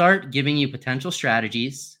 I will start giving you potential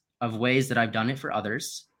strategies of ways that I've done it for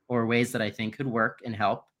others or ways that I think could work and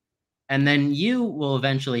help. And then you will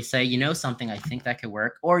eventually say, something, I think that could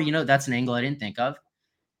work, or, that's an angle I didn't think of.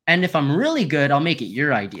 And if I'm really good, I'll make it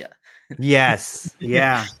your idea. Yes.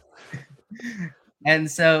 Yeah.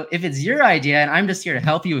 And so if it's your idea and I'm just here to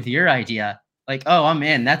help you with your idea, like, oh, I'm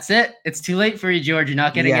in, that's it. It's too late for you, George. You're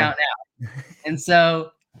not getting out now. And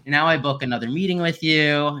so now I book another meeting with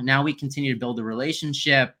you. Now we continue to build a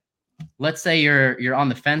relationship. let's say you're on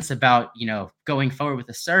the fence about, going forward with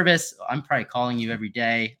a service. I'm probably calling you every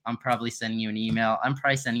day. I'm probably sending you an email. I'm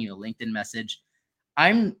probably sending you a LinkedIn message.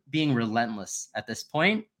 I'm being relentless at this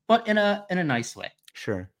point, but in a nice way.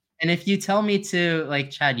 Sure. And if you tell me to,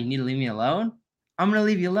 like, Chad, you need to leave me alone, I'm going to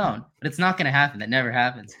leave you alone. But it's not going to happen. That never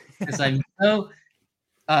happens. Because I'm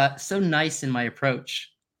so nice in my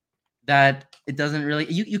approach that it doesn't really,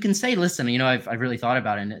 you can say, listen, I've really thought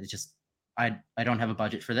about it, and it's just, I don't have a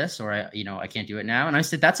budget for this, or I can't do it now. And I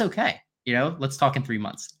said, that's okay. Let's talk in 3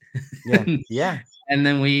 months. Yeah. Yeah. And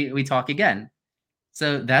then we talk again.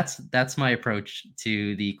 So that's my approach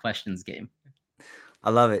to the questions game. I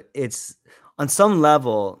love it. It's on some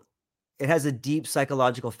level, it has a deep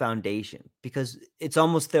psychological foundation because it's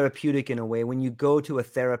almost therapeutic in a way when you go to a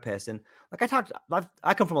therapist. And like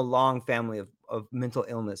I come from a long family of mental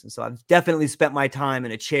illness. And so I've definitely spent my time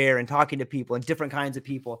in a chair and talking to people and different kinds of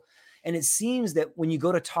people. And it seems that when you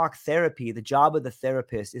go to talk therapy, the job of the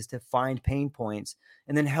therapist is to find pain points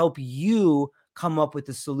and then help you come up with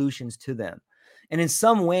the solutions to them. And in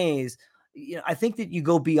some ways, I think that you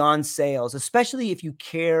go beyond sales, especially if you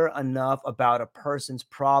care enough about a person's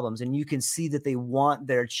problems and you can see that they want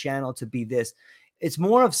their channel to be this. It's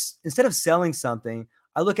more of, instead of selling something,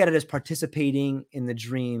 I look at it as participating in the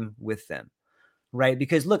dream with them, right?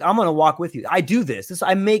 Because look, I'm going to walk with you. I do this.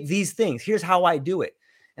 I make these things. Here's how I do it.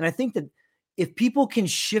 And I think that if people can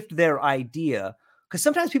shift their idea, because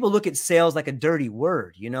sometimes people look at sales like a dirty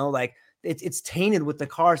word, like it's tainted with the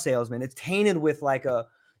car salesman. It's tainted with like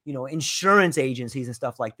insurance agencies and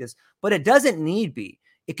stuff like this, but it doesn't need be.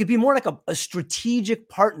 It could be more like a strategic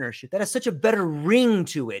partnership that has such a better ring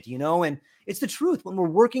to it, and it's the truth. When we're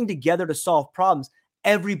working together to solve problems,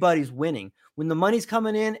 everybody's winning. When the money's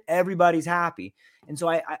coming in, everybody's happy. And so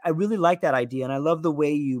I really like that idea. And I love the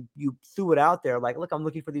way you threw it out there. Like, look, I'm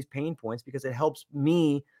looking for these pain points because it helps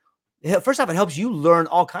me. First off, it helps you learn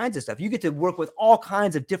all kinds of stuff. You get to work with all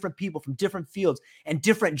kinds of different people from different fields and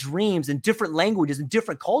different dreams and different languages and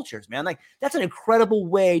different cultures, man. Like, that's an incredible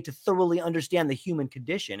way to thoroughly understand the human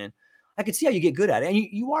condition. And I can see how you get good at it. And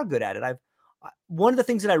you are good at it. One of the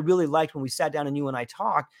things that I really liked when we sat down and you and I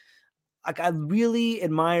talked, like, I really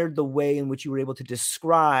admired the way in which you were able to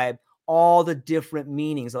describe all the different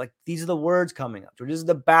meanings. Like, these are the words coming up, or this is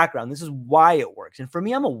the background. This is why it works. And for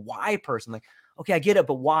me, I'm a why person. Like, okay, I get it,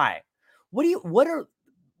 but why? What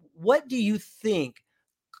do you think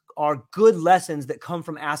are good lessons that come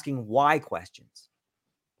from asking why questions?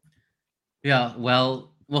 Yeah,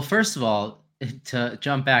 well, first of all, to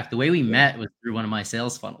jump back, the way we met was through one of my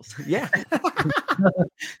sales funnels. Yeah.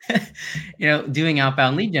 Doing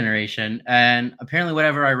outbound lead generation, and apparently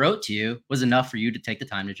whatever I wrote to you was enough for you to take the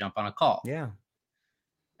time to jump on a call. Yeah.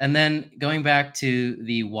 And then going back to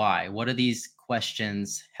the why, what do these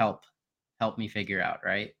questions help me figure out,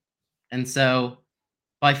 right? And so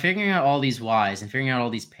by figuring out all these whys and figuring out all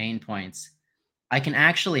these pain points, I can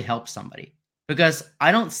actually help somebody, because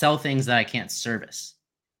I don't sell things that I can't service.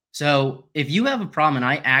 So if you have a problem and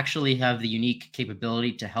I actually have the unique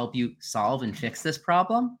capability to help you solve and fix this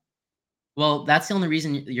problem, well, that's the only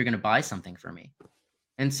reason you're going to buy something from me.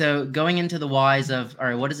 And so going into the whys of, all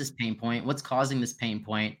right, what is this pain point? What's causing this pain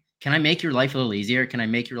point? Can I make your life a little easier? Can I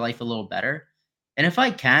make your life a little better? And if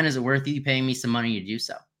I can, is it worth you paying me some money to do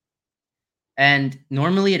so? And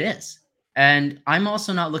normally it is. And I'm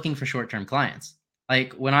also not looking for short-term clients.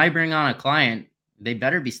 Like, when I bring on a client, they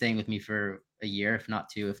better be staying with me for a year, if not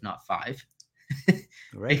 2, if not 5,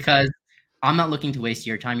 Right. Because I'm not looking to waste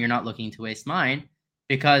your time. You're not looking to waste mine,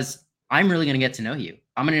 because I'm really going to get to know you.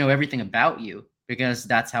 I'm going to know everything about you, because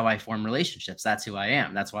that's how I form relationships. That's who I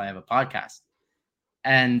am. That's why I have a podcast.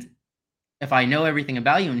 And if I know everything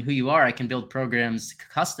about you and who you are, I can build programs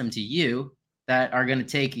custom to you that are going to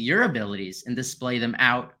take your abilities and display them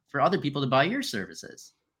out for other people to buy your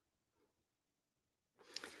services.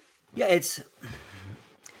 Yeah,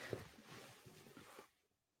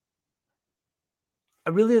 I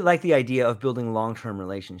really like the idea of building long-term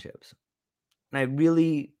relationships. And I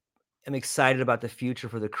really am excited about the future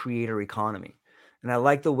for the creator economy. And I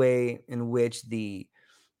like the way in which the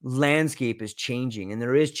landscape is changing, and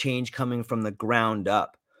there is change coming from the ground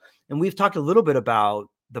up. And we've talked a little bit about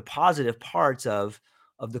the positive parts of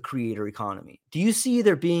the creator economy. Do you see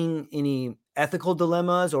there being any ethical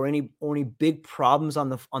dilemmas or any big problems on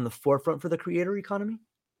the forefront for the creator economy?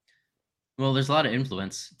 Well, there's a lot of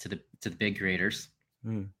influence to the big creators.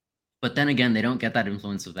 But then again, they don't get that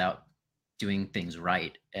influence without doing things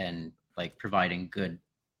right and like providing good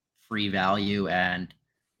free value and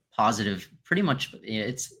positive, pretty much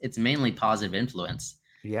it's mainly positive influence.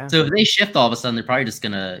 Yeah. So if they shift all of a sudden, they're probably just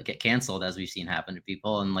going to get canceled, as we've seen happen to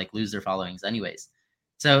people, and like lose their followings anyways.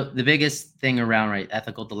 So the biggest thing around, right,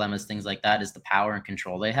 ethical dilemmas, things like that, is the power and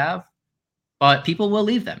control they have. But people will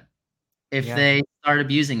leave them if Yeah. they start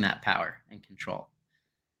abusing that power and control.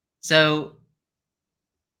 So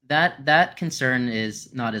that concern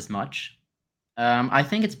is not as much. I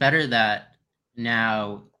think it's better that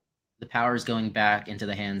now the power is going back into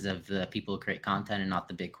the hands of the people who create content and not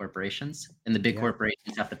the big corporations. And the big Yeah.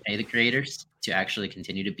 corporations have to pay the creators to actually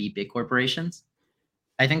continue to be big corporations.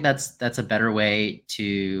 I think that's a better way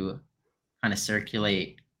to kind of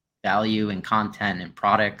circulate value and content and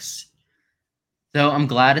products. So I'm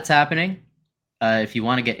glad it's happening. If you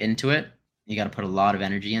want to get into it, you got to put a lot of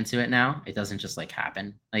energy into it now. It doesn't just like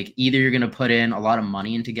happen. Like either you're going to put in a lot of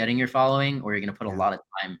money into getting your following, or you're going to put a Yeah. lot of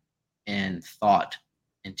time and thought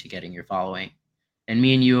into getting your following. And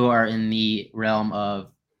me and you are in the realm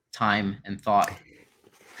of time and thought.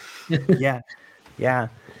 Yeah. Yeah.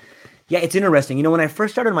 Yeah. It's interesting. You know, when I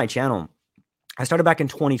first started my channel, I started back in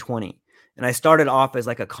 2020, and I started off as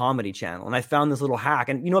like a comedy channel, and I found this little hack.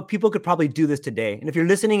 And you know what? People could probably do this today. And if you're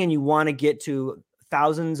listening and you want to get to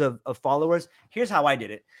thousands of followers, here's how I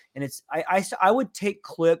did it. And it's I would take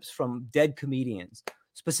clips from dead comedians,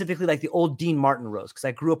 specifically like the old Dean Martin roast, because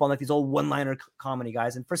I grew up on like these old one-liner comedy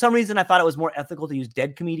guys. And for some reason, I thought it was more ethical to use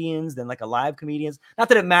dead comedians than like alive comedians. Not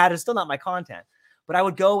that it matters, still not my content. But I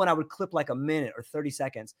would go and I would clip like a minute or 30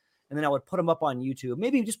 seconds, and then I would put them up on YouTube.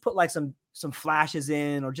 Maybe just put like some flashes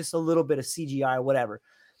in, or just a little bit of CGI or whatever.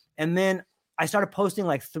 And then I started posting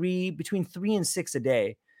like between 3 and 6 a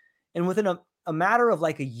day. And within a matter of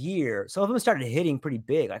like a year, some of them started hitting pretty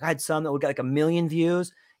big. Like I had some that would get like 1 million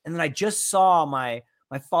views. And then I just saw my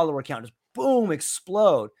follower count just boom,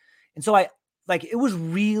 explode. And so it was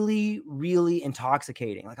really, really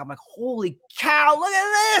intoxicating. Like I'm like, holy cow, look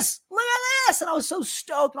at this. Look at this. And I was so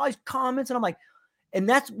stoked, and all these comments. And I'm like, and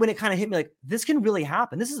that's when it kind of hit me like, this can really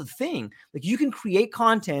happen. This is a thing. Like you can create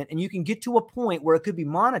content and you can get to a point where it could be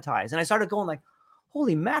monetized. And I started going like,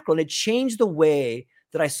 holy mackerel. And it changed the way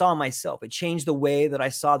that I saw myself. It changed the way that I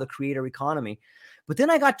saw the creator economy. But then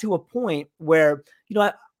I got to a point where, you know,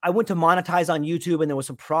 I went to monetize on YouTube, and there was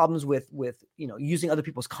some problems with, you know, using other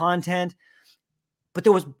people's content. But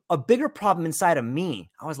there was a bigger problem inside of me.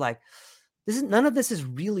 I was like, none of this is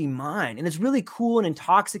really mine. And it's really cool and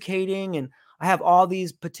intoxicating. And I have all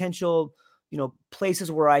these potential, you know,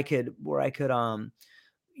 places where I could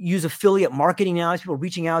use affiliate marketing now. People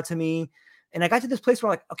reaching out to me. And I got to this place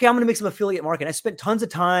where I'm like, okay, I'm going to make some affiliate marketing. I spent tons of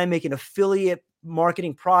time making affiliate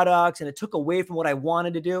marketing products, and it took away from what I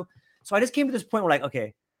wanted to do. So I just came to this point where like,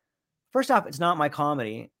 okay, first off, it's not my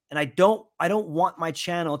comedy, and I don't want my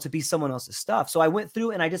channel to be someone else's stuff. So I went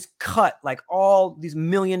through and I just cut like all these $1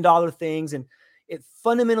 million things, and it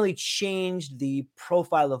fundamentally changed the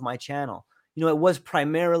profile of my channel. You know, it was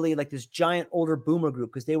primarily like this giant older boomer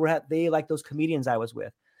group, because they like those comedians I was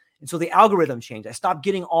with. And so the algorithm changed. I stopped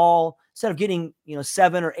getting instead of getting, you know,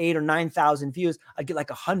 7 or 8 or 9,000 views, I get like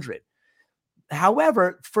 100.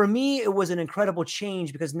 However, for me, it was an incredible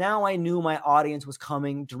change, because now I knew my audience was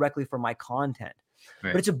coming directly from my content.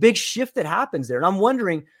 Right. But it's a big shift that happens there. And I'm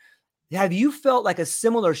wondering, have you felt like a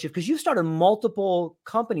similar shift? Because you've started multiple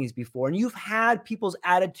companies before, and you've had people's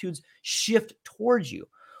attitudes shift towards you.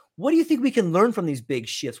 What do you think we can learn from these big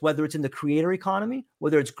shifts, whether it's in the creator economy,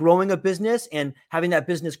 whether it's growing a business and having that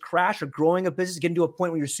business crash, or growing a business, getting to a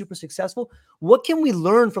point where you're super successful? What can we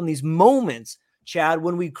learn from these moments, Chad,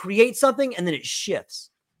 when we create something and then it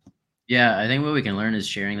shifts? Yeah, I think what we can learn is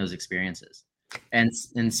sharing those experiences, and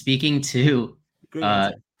speaking to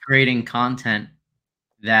creating content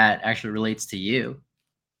that actually relates to you.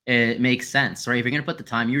 It makes sense, right? If you're going to put the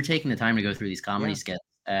time, you're taking the time to go through these comedy skits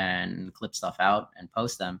and clip stuff out and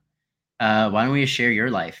post them. Why don't we just share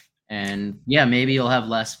your life? And yeah, maybe you'll have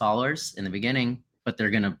less followers in the beginning, but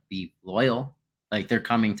they're going to be loyal. Like they're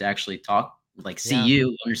coming to actually talk, like see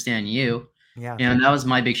you, understand you. Yeah. And that was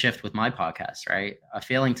my big shift with my podcast, right?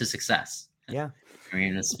 Failing to success. Yeah. We're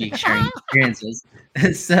going to speak sharing experiences.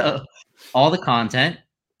 So all the content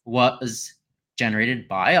was generated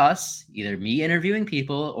by us, either me interviewing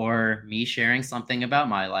people or me sharing something about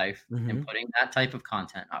my life and putting that type of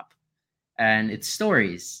content up. And it's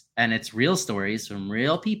stories, and it's real stories from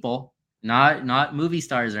real people, not movie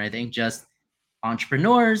stars or anything, just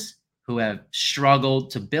entrepreneurs who have struggled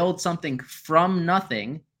to build something from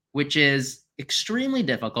nothing, which is extremely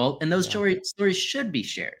difficult. And those stories should be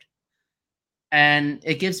shared. And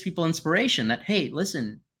it gives people inspiration that, hey,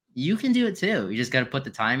 listen, you can do it too. You just got to put the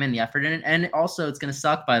time and the effort in it. And also, it's going to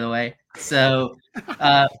suck, by the way. So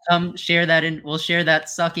come share that, and we'll share that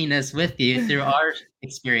suckiness with you through our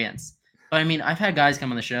experience. But I mean, I've had guys come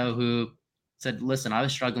on the show who said, listen, I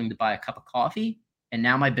was struggling to buy a cup of coffee, And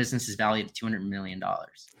now my business is valued at $200 million.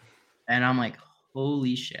 And I'm like,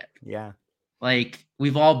 holy shit. Yeah. Like,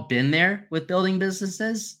 we've all been there with building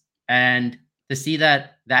businesses, and to see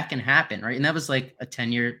that can happen, right? And that was like a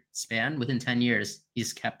 10-year span. Within 10 years,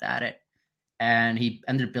 he's kept at it. And he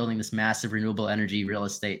ended up building this massive renewable energy real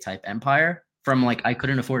estate type empire from like, I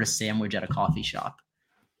couldn't afford a sandwich at a coffee shop.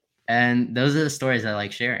 And those are the stories I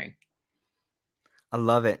like sharing. I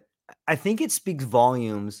love it. I think it speaks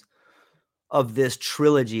volumes of this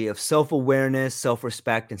trilogy of self-awareness,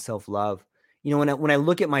 self-respect, and self-love. You know, when I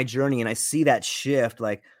look at my journey and I see that shift,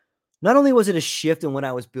 like not only was it a shift in what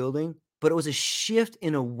I was building, but it was a shift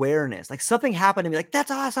in awareness. Like something happened to me, like,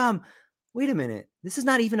 that's awesome. Wait a minute. This is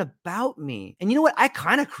not even about me. And you know what? I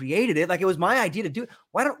kind of created it. Like it was my idea to do it.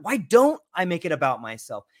 Why don't I make it about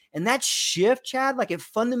myself? And that shift, Chad, like it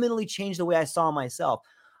fundamentally changed the way I saw myself.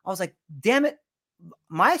 I was like, damn it.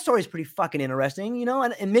 My story is pretty fucking interesting, you know,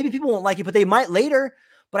 and maybe people won't like it, but they might later.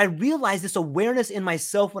 But I realized this awareness in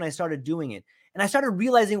myself when I started doing it. And I started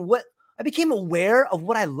realizing I became aware of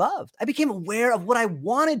what I loved. I became aware of what I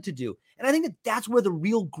wanted to do. And I think that that's where the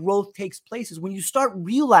real growth takes place, is when you start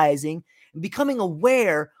realizing and becoming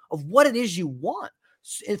aware of what it is you want.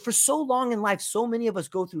 And for so long in life, so many of us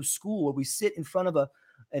go through school where we sit in front of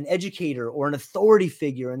an educator or an authority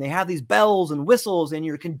figure, and they have these bells and whistles, and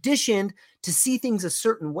you're conditioned to see things a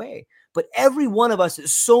certain way. But every one of us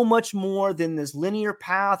is so much more than this linear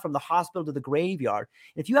path from the hospital to the graveyard.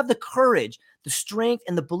 And if you have the courage, the strength,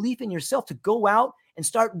 and the belief in yourself to go out and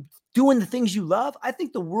start doing the things you love, I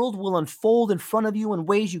think the world will unfold in front of you in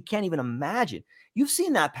ways you can't even imagine. You've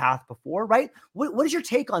seen that path before, right? What is your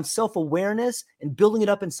take on self-awareness and building it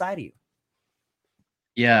up inside of you?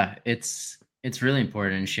 Yeah, it's really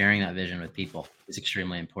important, and sharing that vision with people is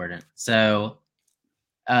extremely important. So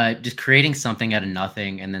just creating something out of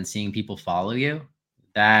nothing and then seeing people follow you,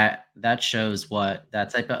 that shows what that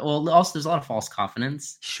type of, well, also there's a lot of false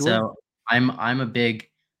confidence. Sure. So I'm a big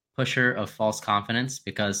pusher of false confidence,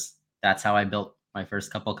 because that's how I built my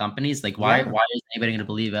first couple companies. Like why is anybody going to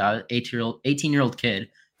believe an 18-year-old kid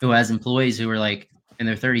who has employees who are like in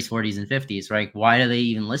their 30s, 40s, and 50s, right? Why do they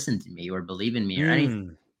even listen to me or believe in me or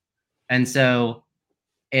anything? And so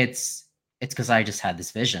it's because I just had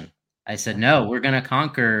this vision. I said, no, we're going to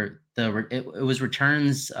conquer it was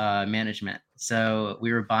returns management. So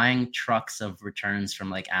we were buying trucks of returns from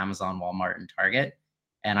like Amazon, Walmart, and Target.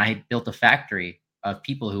 And I built a factory of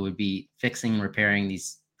people who would be fixing and repairing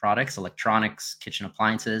these products, electronics, kitchen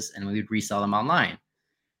appliances, and we would resell them online.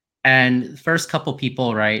 And the first couple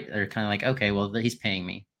people, right, are kind of like, okay, well, he's paying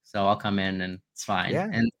me, so I'll come in and it's fine. Yeah.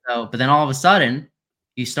 And so, but then all of a sudden,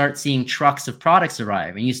 you start seeing trucks of products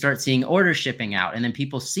arrive, and you start seeing orders shipping out, and then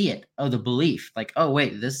people see it. Oh, the belief, like, oh,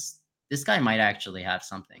 wait, this guy might actually have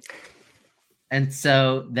something. And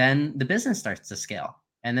so then the business starts to scale,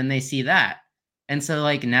 and then they see that. And so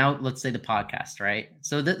like now, let's say the podcast, right?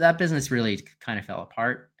 So that business really kind of fell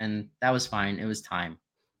apart, and that was fine. It was time.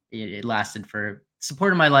 It lasted for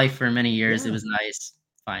supported my life for many years. It was nice.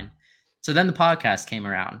 Fine. So then the podcast came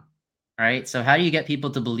around. Right. So how do you get people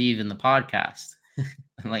to believe in the podcast?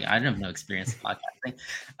 Like, I have no experience in podcasting.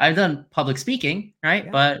 I've done public speaking, right?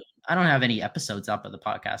 Yeah. But I don't have any episodes up of the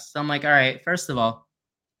podcast. So I'm like, all right, first of all,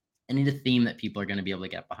 I need a theme that people are going to be able to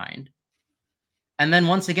get behind. And then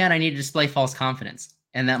once again, I need to display false confidence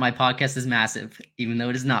and that my podcast is massive, even though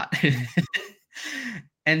it is not.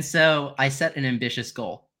 And so I set an ambitious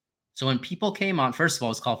goal. So when people came on, first of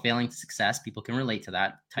all, it's called Failing to Success. People can relate to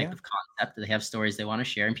that type of concept. They have stories they want to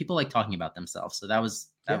share, and people like talking about themselves. So that was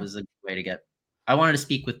a good way to get. I wanted to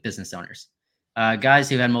speak with business owners, guys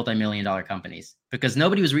who had multi-million-dollar companies, because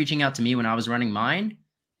nobody was reaching out to me when I was running mine,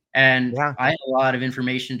 and I had a lot of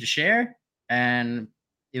information to share, and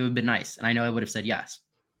it would have been nice. And I know I would have said yes.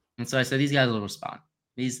 And so I said, these guys will respond.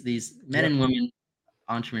 These men and women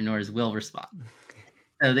entrepreneurs will respond.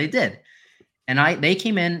 So they did. And they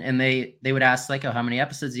came in and they would ask like, oh, how many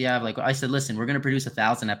episodes do you have? Like, I said, listen, we're going to produce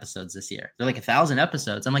 1,000 episodes this year. They're like, 1,000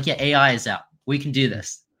 episodes. I'm like, yeah, AI is out. We can do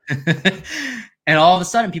this. And all of a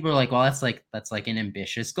sudden people are like, well, that's like an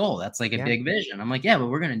ambitious goal. That's like a big vision. I'm like, yeah, but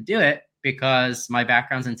we're going to do it because my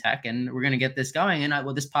background's in tech and we're going to get this going.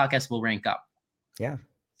 And this podcast will rank up. Yeah.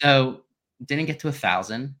 So didn't get to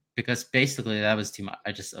 1,000 because basically that was too much.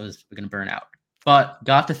 I was going to burn out, but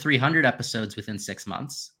got to 300 episodes within 6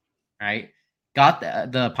 months. Right. Got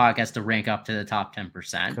the podcast to rank up to the top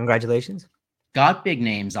 10%. Congratulations. Got big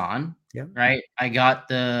names on. Yeah. Right. I got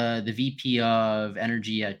the VP of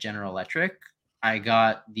energy at General Electric. I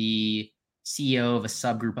got the CEO of a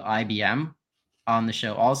subgroup of IBM on the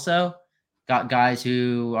show also. got guys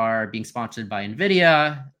who are being sponsored by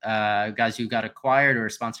NVIDIA, guys who got acquired or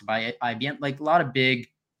sponsored by IBM. Like a lot of big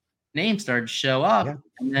names started to show up. Yeah.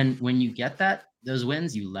 And then when you get those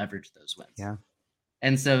wins, you leverage those wins. Yeah.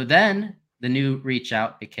 And so then the new reach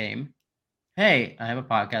out became, hey, I have a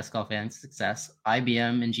podcast called Fan Success.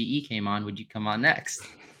 IBM and GE came on. Would you come on next?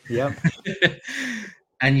 Yep.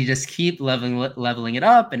 And you just keep leveling it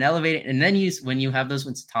up and elevating. And then when you have those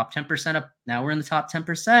ones, top 10% up, now we're in the top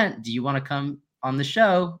 10%. Do you want to come on the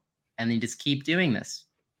show? And then you just keep doing this.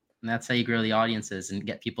 And that's how you grow the audiences and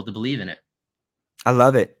get people to believe in it. I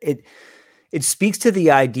love it. It speaks to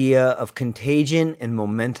the idea of contagion and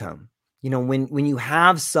momentum. You know, when you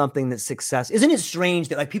have something that's success, isn't it strange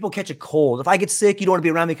that like people catch a cold? If I get sick, you don't want to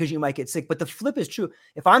be around me because you might get sick. But the flip is true.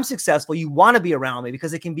 If I'm successful, you want to be around me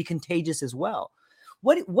because it can be contagious as well.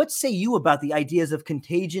 What say you about the ideas of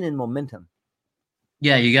contagion and momentum?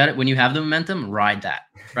 Yeah, you got it. When you have the momentum, ride that,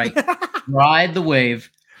 right? Ride the wave.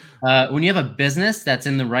 When you have a business that's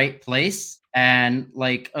in the right place, and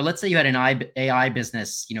like, or let's say you had an AI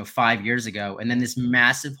business, 5 years ago, and then this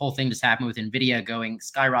massive whole thing just happened with NVIDIA going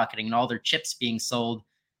skyrocketing and all their chips being sold,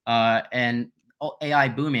 and AI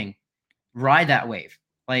booming. Ride that wave.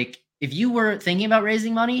 Like, if you were thinking about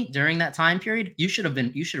raising money during that time period, you should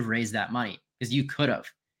have raised that money because you could have.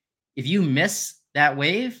 If you miss that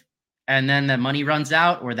wave and then the money runs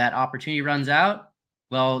out or that opportunity runs out,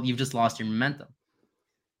 well, you've just lost your momentum.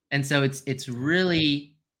 And so it's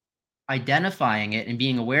really identifying it and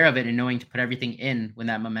being aware of it and knowing to put everything in when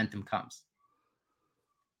that momentum comes.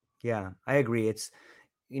 Yeah, I agree. It's,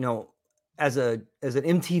 as an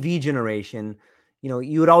MTV generation,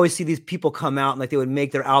 you would always see these people come out and like they would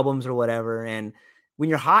make their albums or whatever. And when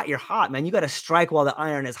you're hot, man. You got to strike while the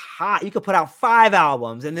iron is hot. You could put out 5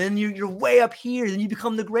 albums and then you're way up here and you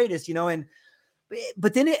become the greatest,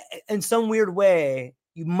 but then in some weird way,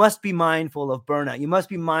 you must be mindful of burnout. You must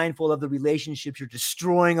be mindful of the relationships you're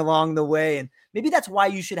destroying along the way. And maybe that's why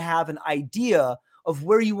you should have an idea of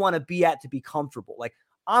where you want to be at to be comfortable. Like,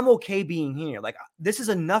 I'm okay being here. Like, this is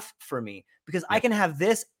enough for me because I can have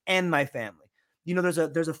this and my family.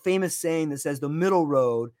 There's a famous saying that says the middle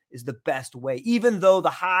road is the best way. Even though the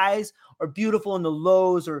highs are beautiful and the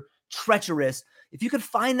lows are treacherous, if you could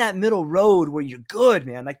find that middle road where you're good,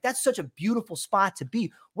 man, like that's such a beautiful spot to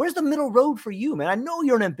be. Where's the middle road for you, man? I know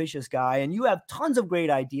you're an ambitious guy and you have tons of great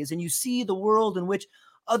ideas and you see the world in which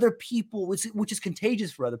other people, which is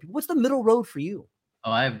contagious for other people. What's the middle road for you?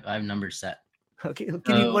 Oh, I have numbers set. Okay.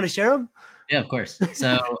 You want to share them? Yeah, of course.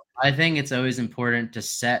 So I think it's always important to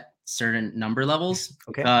set certain number levels.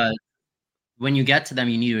 Okay. When you get to them,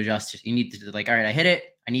 you need to adjust. You need to like, all right, I hit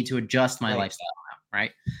it. I need to adjust my lifestyle now,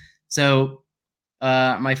 right? So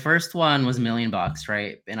my first one was $1 million,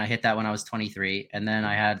 right? And I hit that when I was 23. And then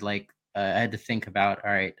I had I had to think about,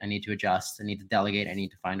 all right, I need to adjust. I need to delegate. I need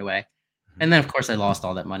to find a way. And then of course I lost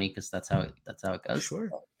all that money because that's how it goes. Sure.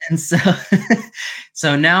 And so,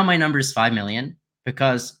 so now my number is 5 million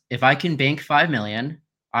because if I can bank 5 million,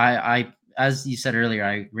 I as you said earlier,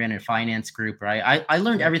 I ran a finance group, right? I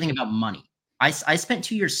learned everything about money. I spent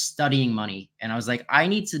 2 years studying money and I was like, I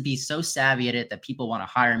need to be so savvy at it that people want to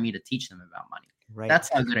hire me to teach them about money. Right. That's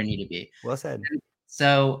how good I need to be. Well said.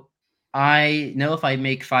 So I know if I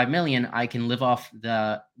make 5 million, I can live off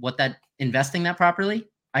investing that properly.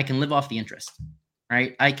 I can live off the interest,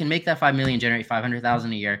 right? I can make that 5 million, generate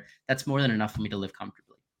 500,000 a year. That's more than enough for me to live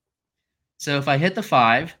comfortably. So if I hit the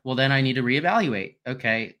 5, well, then I need to reevaluate.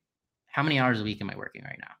 Okay, how many hours a week am I working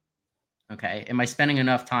right now? Okay, am I spending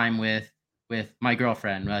enough time with my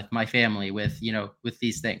girlfriend, with my family, with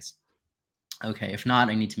these things? Okay, if not,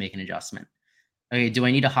 I need to make an adjustment. Okay, do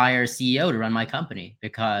I need to hire a CEO to run my company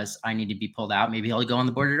because I need to be pulled out? Maybe I'll go on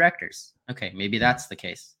the board of directors. Okay, maybe that's the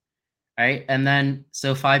case. Right. And then,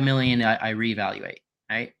 so 5 million, I reevaluate.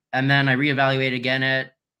 Right. And then I reevaluate again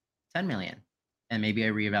at 10 million. And maybe I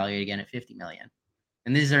reevaluate again at 50 million.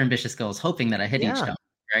 And these are ambitious goals, hoping that I hit each number.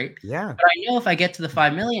 Right. Yeah. But I know if I get to the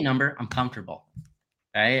 5 million number, I'm comfortable.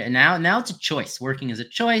 Right. And now it's a choice. Working is a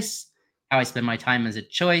choice. How I spend my time is a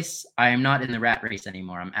choice. I am not in the rat race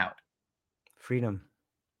anymore. I'm out. Freedom.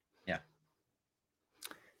 Yeah.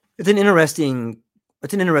 It's an interesting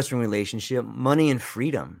relationship, money and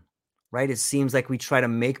freedom. Right. It seems like we try to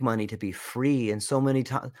make money to be free. And so many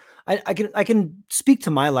times I can speak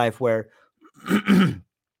to my life where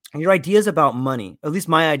your ideas about money, at least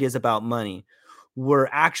my ideas about money, were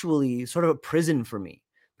actually sort of a prison for me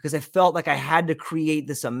because I felt like I had to create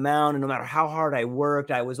this amount. And no matter how hard I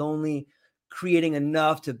worked, I was only creating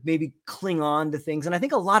enough to maybe cling on to things. And I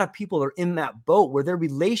think a lot of people are in that boat where their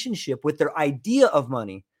relationship with their idea of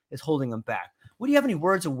money is holding them back. Would you have any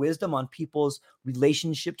words of wisdom on people's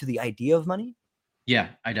relationship to the idea of money? Yeah,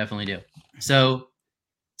 I definitely do. So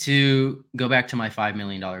to go back to my $5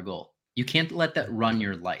 million goal, you can't let that run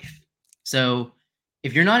your life. So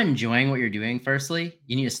if you're not enjoying what you're doing, firstly,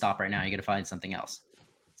 you need to stop right now. You got to find something else.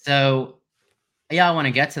 So yeah, I want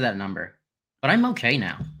to get to that number, but I'm okay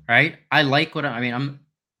now, right? I like what I mean. I'm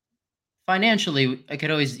financially, you could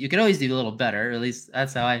always do a little better. At least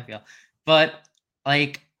that's how I feel. But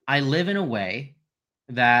like, I live in a way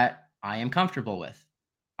that I am comfortable with.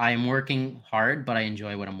 I am working hard, but I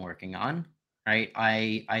enjoy what I'm working on, right?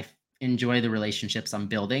 I enjoy the relationships I'm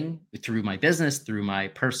building through my business, through my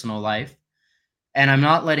personal life. And I'm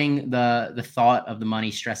not letting the thought of the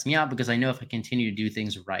money stress me out, because I know if I continue to do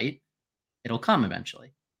things right, it'll come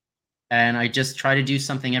eventually. And I just try to do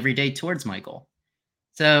something every day towards my goal.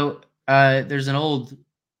 So there's an old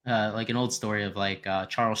story of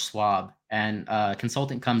Charles Schwab, and a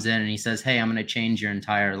consultant comes in and he says, "Hey, I'm going to change your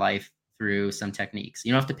entire life through some techniques.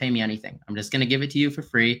 You don't have to pay me anything. I'm just going to give it to you for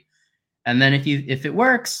free. And then if it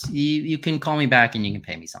works, you can call me back and you can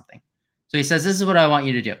pay me something." So he says, "This is what I want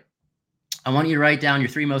you to do. I want you to write down your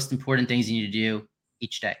 3 most important things you need to do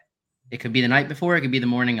each day. It could be the night before, it could be the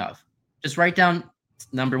morning of. Just write down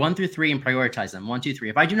number 1 through 3 and prioritize them. 1, 2, 3.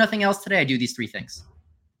 If I do nothing else today, I do these 3 things."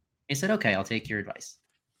 He said, "Okay, I'll take your advice."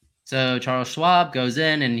 So Charles Schwab goes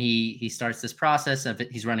in and he starts this process of it.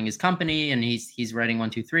 He's running his company and he's writing 1,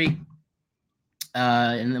 2, 3.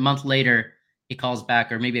 And a month later, he calls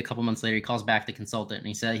back, or maybe a couple months later, he calls back the consultant and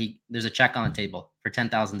he said, there's a check on the table for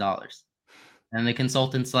 $10,000. And the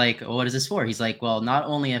consultant's like, "Well, what is this for?" He's like, "Well, not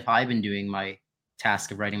only have I been doing my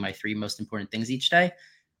task of writing my 3 most important things each day,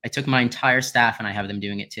 I took my entire staff and I have them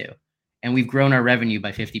doing it too. And we've grown our revenue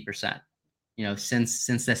by 50%, since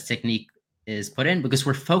this technique is put in, because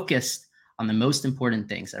we're focused on the most important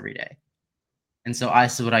things every day." And so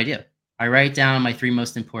this is what I do. I write down my 3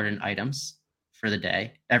 most important items for the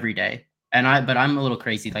day, every day. But I'm a little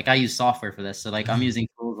crazy. Like, I use software for this. So like, I'm using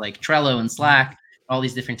tools like Trello and Slack, all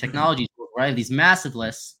these different technologies where I have these massive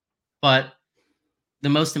lists. But the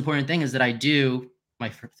most important thing is that I do my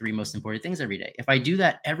 3 most important things every day. If I do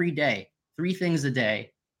that every day, 3 things a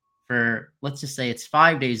day for, let's just say it's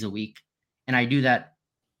 5 days a week, and I do that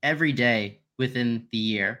every day within the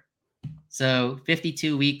year. So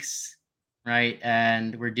 52 weeks, right?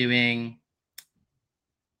 And we're doing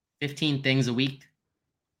 15 things a week.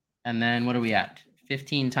 And then what are we at?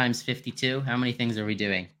 15 times 52. How many things are we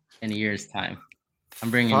doing in a year's time? I'm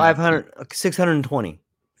bringing 620.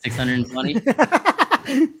 620.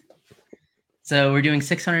 So we're doing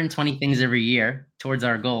 620 things every year towards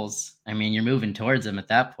our goals. I mean, you're moving towards them at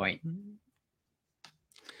that point.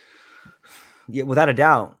 Yeah, without a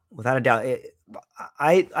doubt.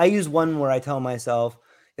 I use one where I tell myself,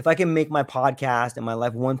 if I can make my podcast and my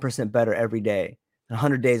life 1% better every day, in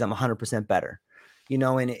 100 days, I'm 100% better.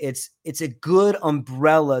 And it's a good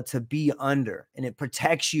umbrella to be under, and it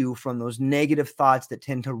protects you from those negative thoughts that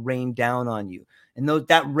tend to rain down on you. And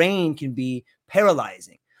that rain can be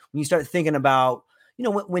paralyzing when you start thinking about,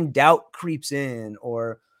 when doubt creeps in,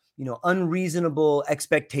 or, unreasonable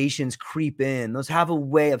expectations creep in. Those have a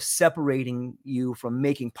way of separating you from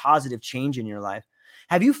making positive change in your life.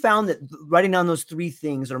 Have you found that writing down those 3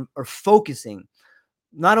 things or focusing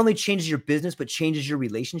not only changes your business, but changes your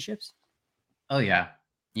relationships? Oh yeah.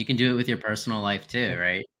 You can do it with your personal life too,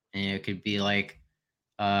 right? And it could be like,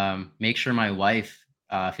 make sure my wife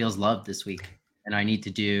feels loved this week. And I need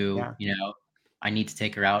to do, I need to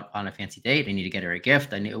take her out on a fancy date. I need to get her a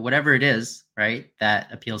gift. I need whatever it is, right?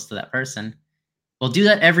 That appeals to that person. Well, do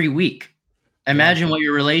that every week. Imagine what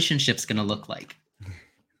your relationship's going to look like.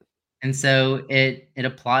 And so it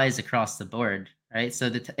applies across the board, right? So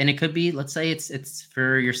and it could be, let's say it's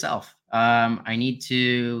for yourself. I need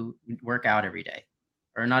to work out every day,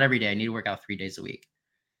 or not every day. I need to work out 3 days a week.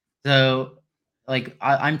 So like,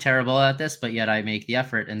 I'm terrible at this, but yet I make the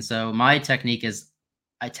effort. And so my technique is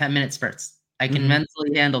 10-minute spurts. I can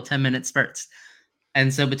mentally handle 10-minute spurts.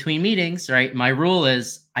 And so between meetings, right, my rule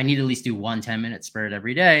is I need to at least do 1 10-minute spurt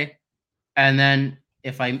every day. And then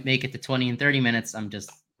if I make it to 20 and 30 minutes, I'm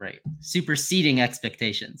just superseding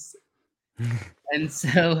expectations. And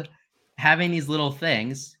so having these little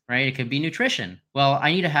things, right? It could be nutrition. Well,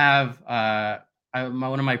 I need to have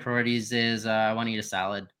one of my priorities is I want to eat a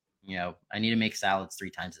salad. I need to make salads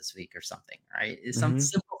 3 times this week or something, right? It's some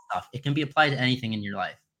simple stuff. It can be applied to anything in your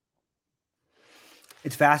life.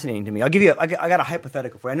 It's fascinating to me. I got a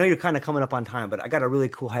hypothetical for you. I know you're kind of coming up on time, but I got a really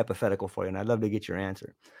cool hypothetical for you, and I'd love to get your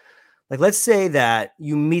answer. Like, let's say that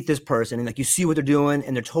you meet this person and like you see what they're doing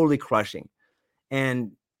and they're totally crushing.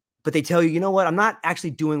 But they tell you, you know what? I'm not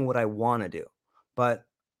actually doing what I want to do, but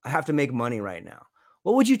I have to make money right now.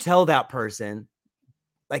 What would you tell that person?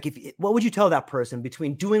 Like, what would you tell that person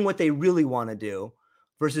between doing what they really want to do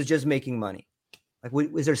versus just making money? Like,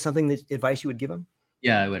 is there something that advice you would give them?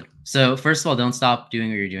 Yeah, I would. So first of all, don't stop doing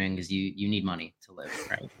what you're doing because you need money to live,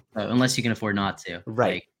 right? So unless you can afford not to,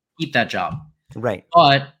 Right. like keep that job. Right.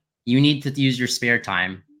 But you need to use your spare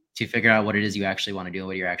time to figure out what it is you actually want to do and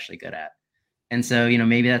what you're actually good at. And so,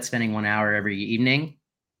 maybe that's spending 1 hour every evening,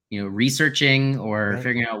 researching or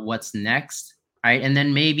figuring out what's next, right? And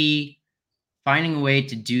then maybe finding a way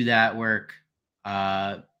to do that work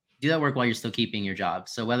while you're still keeping your job.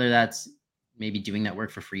 So whether that's maybe doing that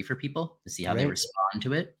work for free for people to see how they respond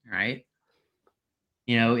to it, right?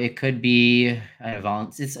 It could be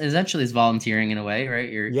it's essentially it's volunteering in a way, right?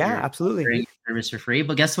 You're absolutely offering service for free,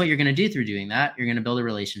 but guess what you're going to do through doing that? You're going to build a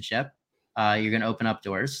relationship. You're going to open up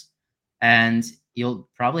doors, and you'll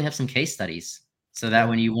probably have some case studies so that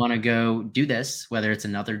when you want to go do this, whether it's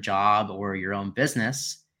another job or your own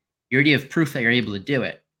business, you already have proof that you're able to do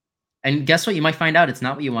it. And guess what? You might find out it's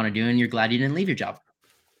not what you want to do, and you're glad you didn't leave your job.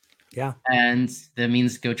 Yeah. And that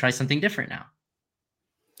means go try something different now.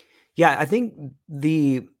 Yeah, I think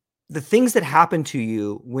the things that happen to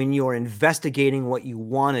you when you're investigating what you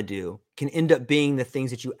want to do can end up being the things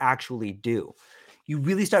that you actually do. You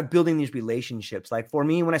really start building these relationships. Like for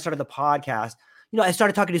me, when I started the podcast, I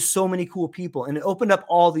started talking to so many cool people, and it opened up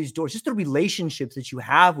all these doors, just the relationships that you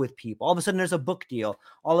have with people. All of a sudden there's a book deal.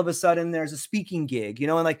 All of a sudden there's a speaking gig,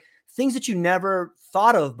 and like things that you never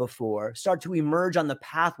thought of before start to emerge on the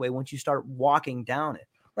pathway once you start walking down it.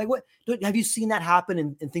 Like have you seen that happen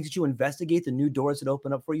in things that you investigate, the new doors that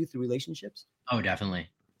open up for you through relationships? Oh, definitely.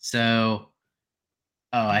 So,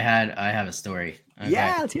 I have a story. Okay.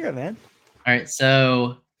 Yeah, let's hear it, man. All right.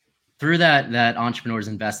 So through that Entrepreneurs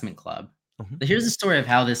Investment Club, here's the story of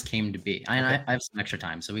how this came to be. I have some extra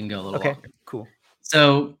time, so we can go a little longer. Cool.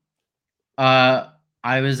 So, I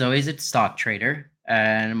was always a stock trader,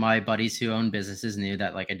 and my buddies who own businesses knew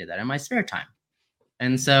that I did that in my spare time.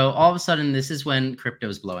 And so all of a sudden, this is when crypto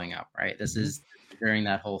is blowing up, right? This is during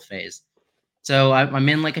that whole phase. So I'm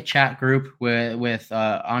in a chat group with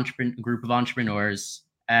group of entrepreneurs,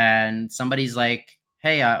 and somebody's like,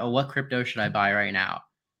 "Hey, what crypto should I buy right now?"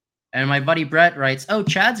 And my buddy Brett writes, "Oh,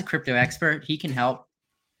 Chad's a crypto expert. He can help."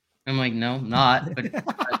 I'm like, "No, not. But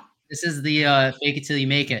this is the fake it till you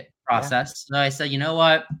make it process." So I said, "You know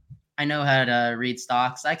what? I know how to read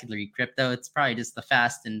stocks. I could read crypto. It's probably just the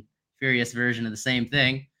fast and furious version of the same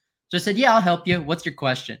thing." So I said, "Yeah, I'll help you. What's your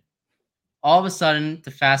question?" All of a sudden, to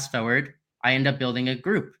fast forward, I end up building a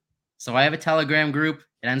group. So I have a Telegram group.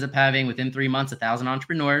 It ends up having, within 3 months, 1,000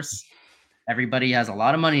 entrepreneurs. Everybody has a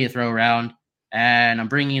lot of money to throw around, and I'm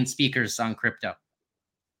bringing in speakers on crypto.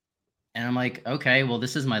 And I'm like, okay, well,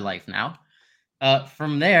 this is my life now.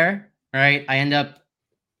 From there, right, I end up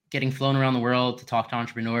getting flown around the world to talk to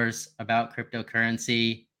entrepreneurs about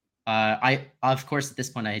cryptocurrency. Of course, at this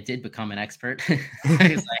point, I did become an expert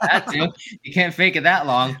because I had to. You can't fake it that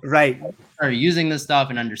long. Right. Started using this stuff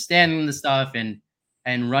and understanding the stuff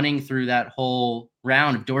and running through that whole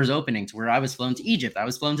round of doors opening to where I was flown to Egypt. I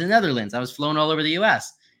was flown to the Netherlands. I was flown all over the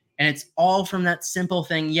US. And it's all from that simple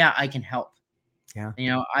thing. Yeah, I can help. Yeah.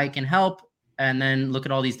 I can help. And then look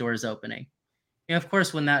at all these doors opening. Of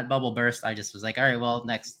course, when that bubble burst, I just was like, all right, well,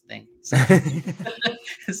 next thing. So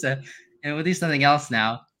we'll do something else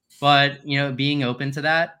now. But, being open to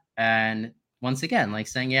that. And once again,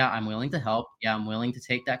 saying, yeah, I'm willing to help. Yeah, I'm willing to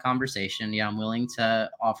take that conversation. Yeah, I'm willing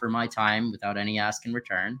to offer my time without any ask in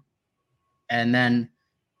return. And then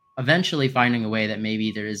eventually finding a way that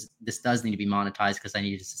maybe this does need to be monetized because I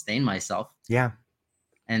need to sustain myself. Yeah.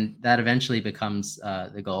 And that eventually becomes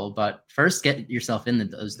the goal. But first, get yourself in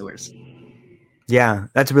those doors. Yeah,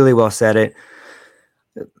 that's really well said.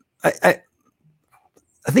 I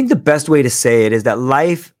think the best way to say it is that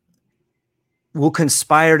life will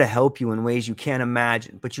conspire to help you in ways you can't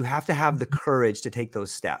imagine, but you have to have the courage to take those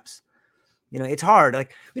steps. It's hard.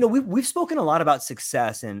 We've spoken a lot about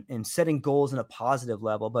success and setting goals in a positive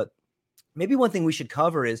level, but maybe one thing we should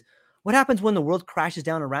cover is what happens when the world crashes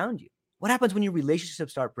down around you? What happens when your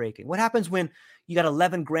relationships start breaking? What happens when you got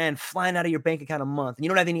 11 grand flying out of your bank account a month and you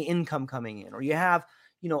don't have any income coming in, or you have,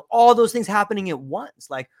 all those things happening at once?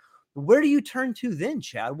 Where do you turn to then,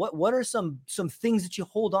 Chad? What are some things that you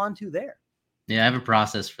hold on to there? Yeah, I have a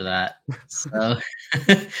process for that. So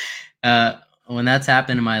when that's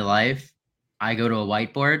happened in my life, I go to a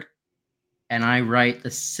whiteboard and I write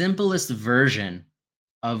the simplest version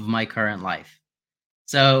of my current life.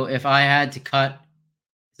 So if I had to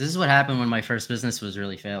this is what happened when my first business was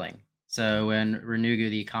really failing. So when Renugu,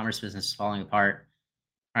 the e-commerce business, was falling apart,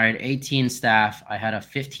 All right, 18 staff. I had a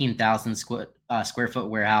 15,000 square foot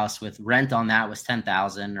warehouse with rent on that was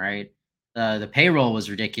 10,000. Right, the payroll was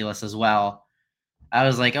ridiculous as well. I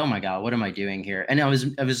was like, oh my God, what am I doing here? And I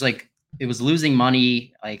was like, it was losing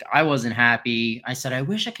money. Like I wasn't happy. I said, I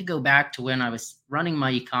wish I could go back to when I was running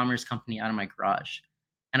my e-commerce company out of my garage.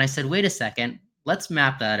 And I said, wait a second, let's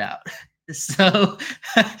map that out. So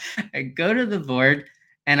I go to the board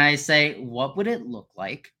and I say, what would it look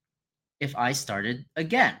like if I started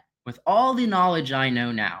again with all the knowledge I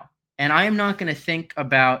know now? And I am not going to think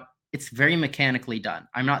about it's very mechanically done.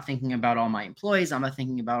 I'm not thinking about all my employees. I'm not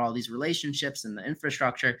thinking about all these relationships and the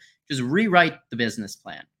infrastructure. Just rewrite the business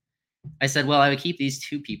plan. I said, well, I would keep these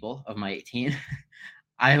 2 people of my 18.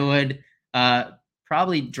 I would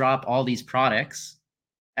probably drop all these products,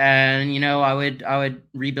 and I would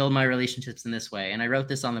rebuild my relationships in this way. And I wrote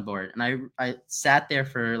this on the board, and I sat there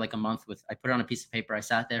for like a month I put it on a piece of paper. I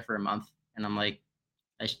sat there for a month, and I'm like,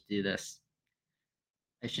 I should do this.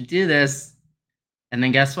 I should do this. And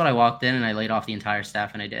then guess what? I walked in and I laid off the entire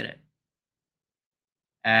staff and I did it.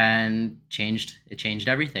 And it changed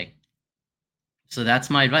everything. So that's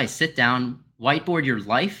my advice. Sit down, whiteboard your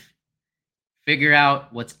life, figure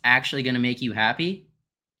out what's actually going to make you happy.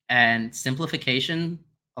 And simplification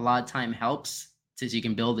a lot of time helps so you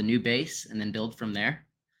can build a new base and then build from there.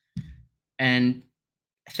 And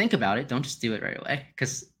think about it. Don't just do it right away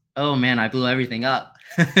because, oh man, I blew everything up.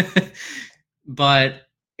 But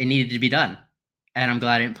it needed to be done. And I'm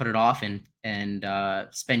glad I didn't put it off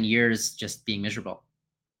and spend years just being miserable.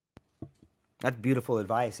 That's beautiful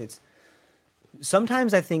advice. It's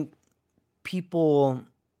sometimes I think people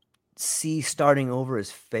see starting over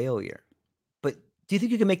as failure, but do you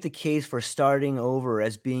think you can make the case for starting over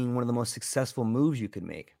as being one of the most successful moves you could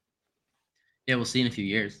make? Yeah, we'll see in a few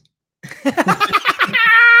years.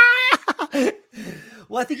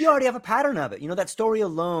 Well, I think you already have a pattern of it. That story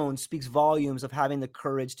alone speaks volumes of having the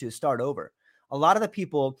courage to start over. A lot of the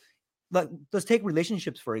people, let's take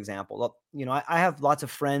relationships, for example. I have lots of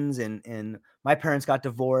friends and my parents got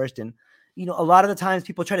divorced. And, a lot of the times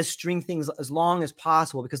people try to string things as long as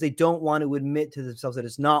possible because they don't want to admit to themselves that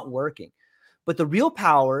it's not working. But the real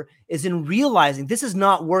power is in realizing this is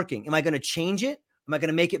not working. Am I going to change it? Am I going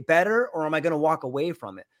to make it better? Or am I going to walk away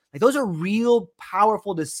from it? Like those are real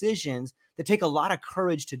powerful decisions that take a lot of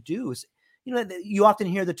courage to do. You often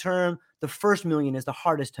hear the term, the first million is the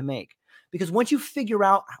hardest to make. Because once you figure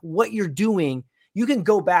out what you're doing, you can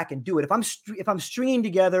go back and do it. If I'm stringing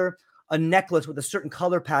together a necklace with a certain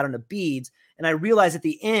color pattern of beads, and I realize at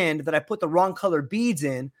the end that I put the wrong color beads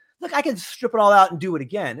in, look, I can strip it all out and do it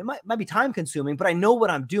again. It might be time consuming, but I know what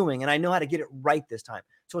I'm doing and I know how to get it right this time.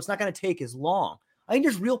 So it's not going to take as long. I think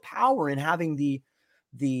there's real power in having the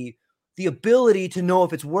ability to know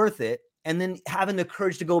if it's worth it, and then having the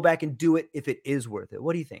courage to go back and do it if it is worth it.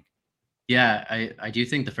 What do you think? Yeah, I do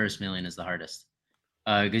think the first million is the hardest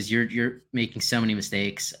because you're making so many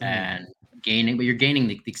mistakes and you're gaining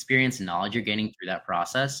the experience and knowledge you're gaining through that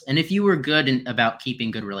process. And if you were good about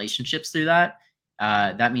keeping good relationships through that,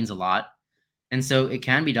 that means a lot. And so it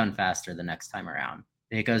can be done faster the next time around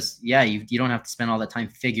because you don't have to spend all that time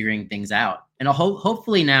figuring things out. And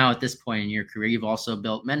hopefully now at this point in your career, you've also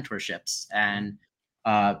built mentorships and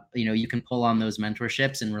you can pull on those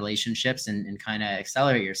mentorships and relationships and kind of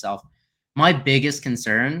accelerate yourself. My biggest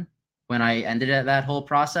concern when I ended that whole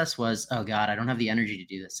process was, oh God, I don't have the energy to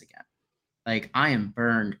do this again. Like I am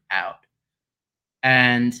burned out.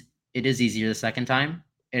 And it is easier the second time.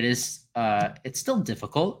 It is it's still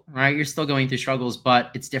difficult, right? You're still going through struggles,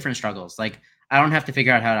 but it's different struggles. Like I don't have to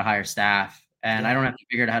figure out how to hire staff, and I don't have to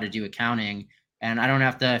figure out how to do accounting, and I don't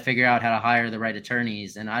have to figure out how to hire the right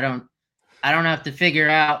attorneys, and I don't have to figure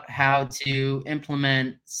out how to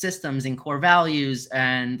implement systems and core values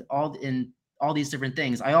and all these different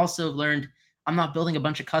things. I also learned I'm not building a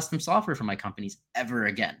bunch of custom software for my companies ever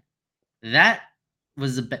again. That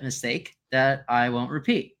was a mistake that I won't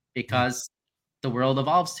repeat because the world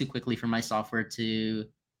evolves too quickly for my software to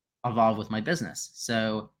evolve with my business.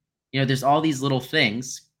 So, there's all these little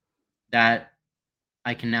things that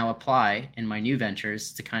I can now apply in my new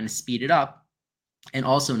ventures to kind of speed it up. And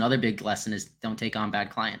also another big lesson is don't take on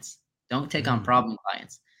bad clients. Don't take on problem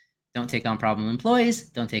clients. Don't take on problem employees.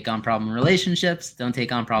 Don't take on problem relationships. Don't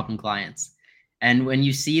take on problem clients. And when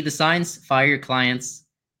you see the signs, fire your clients,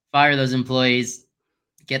 fire those employees,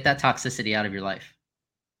 get that toxicity out of your life.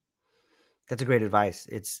 That's a great advice.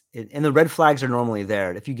 And the red flags are normally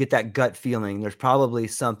there. If you get that gut feeling, there's probably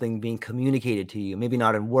something being communicated to you, maybe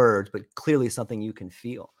not in words, but clearly something you can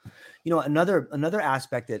feel. Another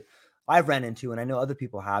aspect that I've ran into, and I know other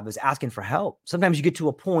people have, is asking for help. Sometimes you get to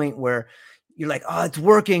a point where you're like, oh, it's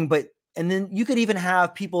working, but And then you could even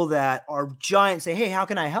have people that are giant say, hey, how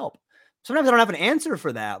can I help? Sometimes I don't have an answer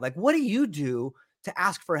for that. Like, what do you do to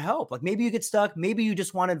ask for help? Like maybe you get stuck. Maybe you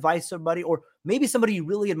just want advice from somebody, or maybe somebody you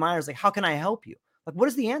really admire is like, how can I help you? Like, what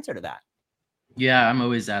is the answer to that? Yeah, I'm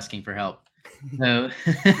always asking for help. So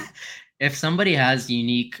if somebody has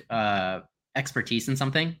unique expertise in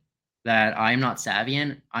something that I'm not savvy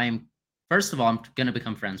in, first of all, I'm going to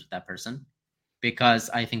become friends with that person because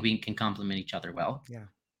I think we can complement each other well. Yeah.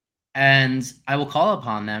 And I will call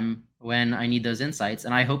upon them when I need those insights.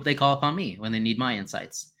 And I hope they call upon me when they need my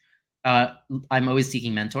insights. I'm always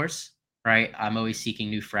seeking mentors, right? I'm always seeking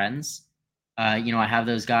new friends. I have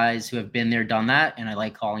those guys who have been there, done that. And I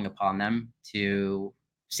like calling upon them to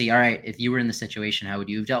see, all right, if you were in the situation, how would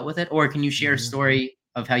you have dealt with it? Or can you share a story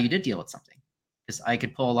of how you did deal with something? Because I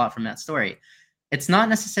could pull a lot from that story. It's not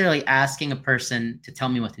necessarily asking a person to tell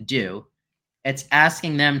me what to do. It's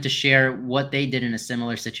asking them to share what they did in a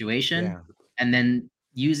similar situation and then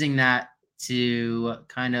using that to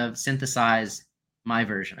kind of synthesize my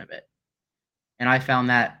version of it. And I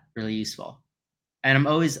found that really useful. And I'm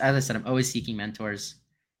always, as I said, I'm always seeking mentors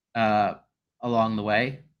along the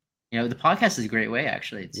way. The podcast is a great way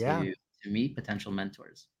actually to meet potential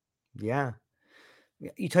mentors. Yeah.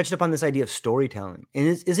 You touched upon this idea of storytelling, and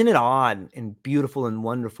isn't it odd and beautiful and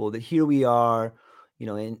wonderful that here we are,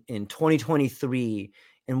 in 2023,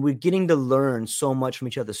 and we're getting to learn so much from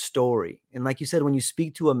each other's story. And like you said, when you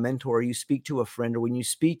speak to a mentor, or you speak to a friend, or when you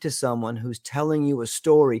speak to someone who's telling you a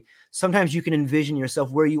story, sometimes you can envision yourself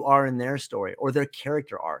where you are in their story or their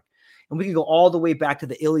character arc. And we can go all the way back to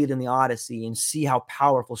the Iliad and the Odyssey and see how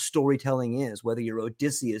powerful storytelling is, whether you're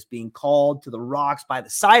Odysseus being called to the rocks by the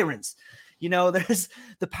sirens. There's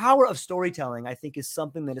the power of storytelling, I think, is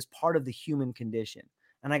something that is part of the human condition.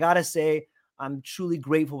 And I got to say, I'm truly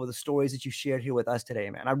grateful for the stories that you shared here with us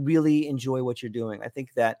today, man. I really enjoy what you're doing. I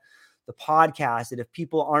think that the podcast, that if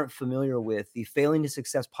people aren't familiar with, the Failing to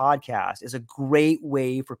Success podcast is a great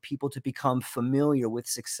way for people to become familiar with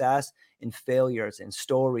success and failures and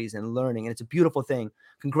stories and learning. And it's a beautiful thing.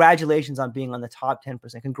 Congratulations on being on the top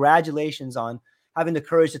 10%. Congratulations on having the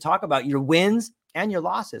courage to talk about your wins and your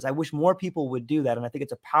losses. I wish more people would do that. And I think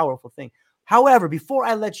it's a powerful thing. However, before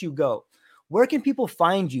I let you go, where can people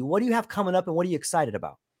find you? What do you have coming up and what are you excited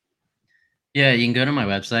about? Yeah, you can go to my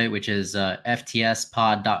website, which is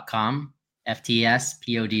ftspod.com,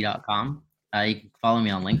 ftspod.com. You can follow me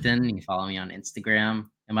on LinkedIn. You can follow me on Instagram.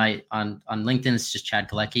 On LinkedIn, it's just Chad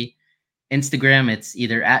Kaleky. Instagram, it's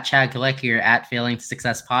either at Chad Kaleky or at Failing to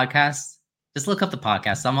Success Podcast. Just look up the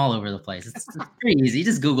podcast. I'm all over the place. It's pretty easy. You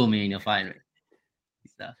just Google me and you'll find me.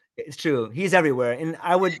 So. It's true. He's everywhere. And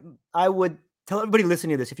I would tell everybody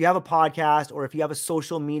listening to this, if you have a podcast or if you have a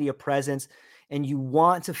social media presence and you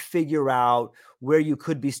want to figure out where you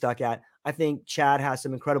could be stuck at, I think Chad has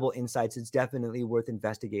some incredible insights. It's definitely worth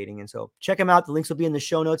investigating. And so check him out. The links will be in the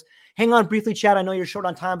show notes. Hang on briefly, Chad. I know you're short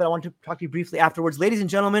on time, but I want to talk to you briefly afterwards. Ladies and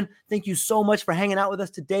gentlemen, thank you so much for hanging out with us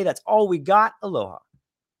today. That's all we got. Aloha.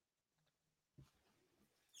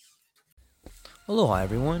 Aloha,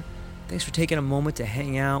 everyone. Thanks for taking a moment to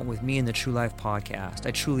hang out with me in the True Life Podcast.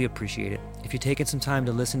 I truly appreciate it. If you're taking some time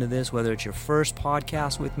to listen to this, whether it's your first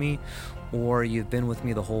podcast with me or you've been with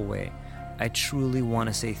me the whole way, I truly want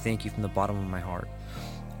to say thank you from the bottom of my heart.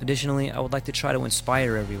 Additionally, I would like to try to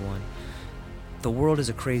inspire everyone. The world is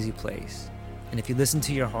a crazy place, and if you listen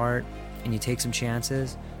to your heart and you take some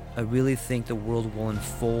chances, I really think the world will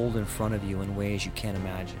unfold in front of you in ways you can't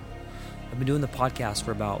imagine. I've been doing the podcast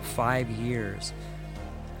for about 5 years.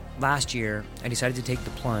 Last year, I decided to take the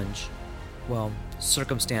plunge. Well,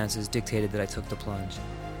 circumstances dictated that I took the plunge,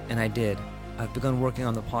 and I did. I've begun working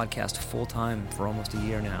on the podcast full-time for almost a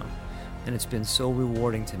year now, and it's been so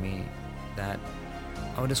rewarding to me that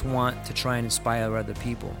I just want to try and inspire other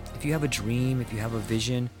people. If you have a dream, if you have a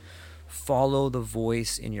vision, follow the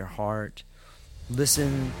voice in your heart,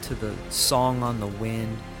 listen to the song on the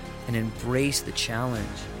wind, and embrace the challenge.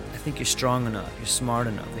 I think you're strong enough, you're smart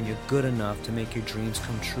enough, and you're good enough to make your dreams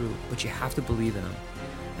come true, but you have to believe in them.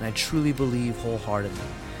 And I truly believe wholeheartedly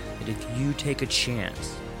that if you take a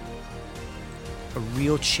chance, a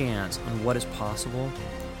real chance on what is possible,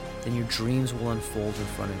 then your dreams will unfold in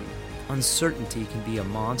front of you. Uncertainty can be a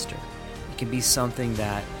monster. It can be something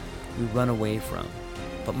that we run away from.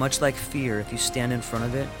 But much like fear, if you stand in front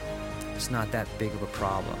of it, it's not that big of a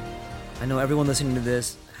problem. I know everyone listening to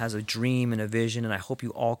this has a dream and a vision, and I hope you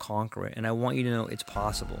all conquer it. And I want you to know it's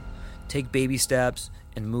possible. Take baby steps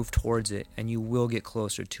and move towards it, and you will get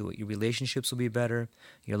closer to it. Your relationships will be better.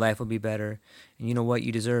 Your life will be better. And you know what?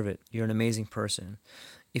 You deserve it. You're an amazing person.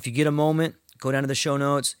 If you get a moment, go down to the show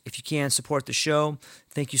notes. If you can, support the show.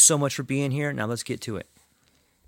 Thank you so much for being here. Now let's get to it.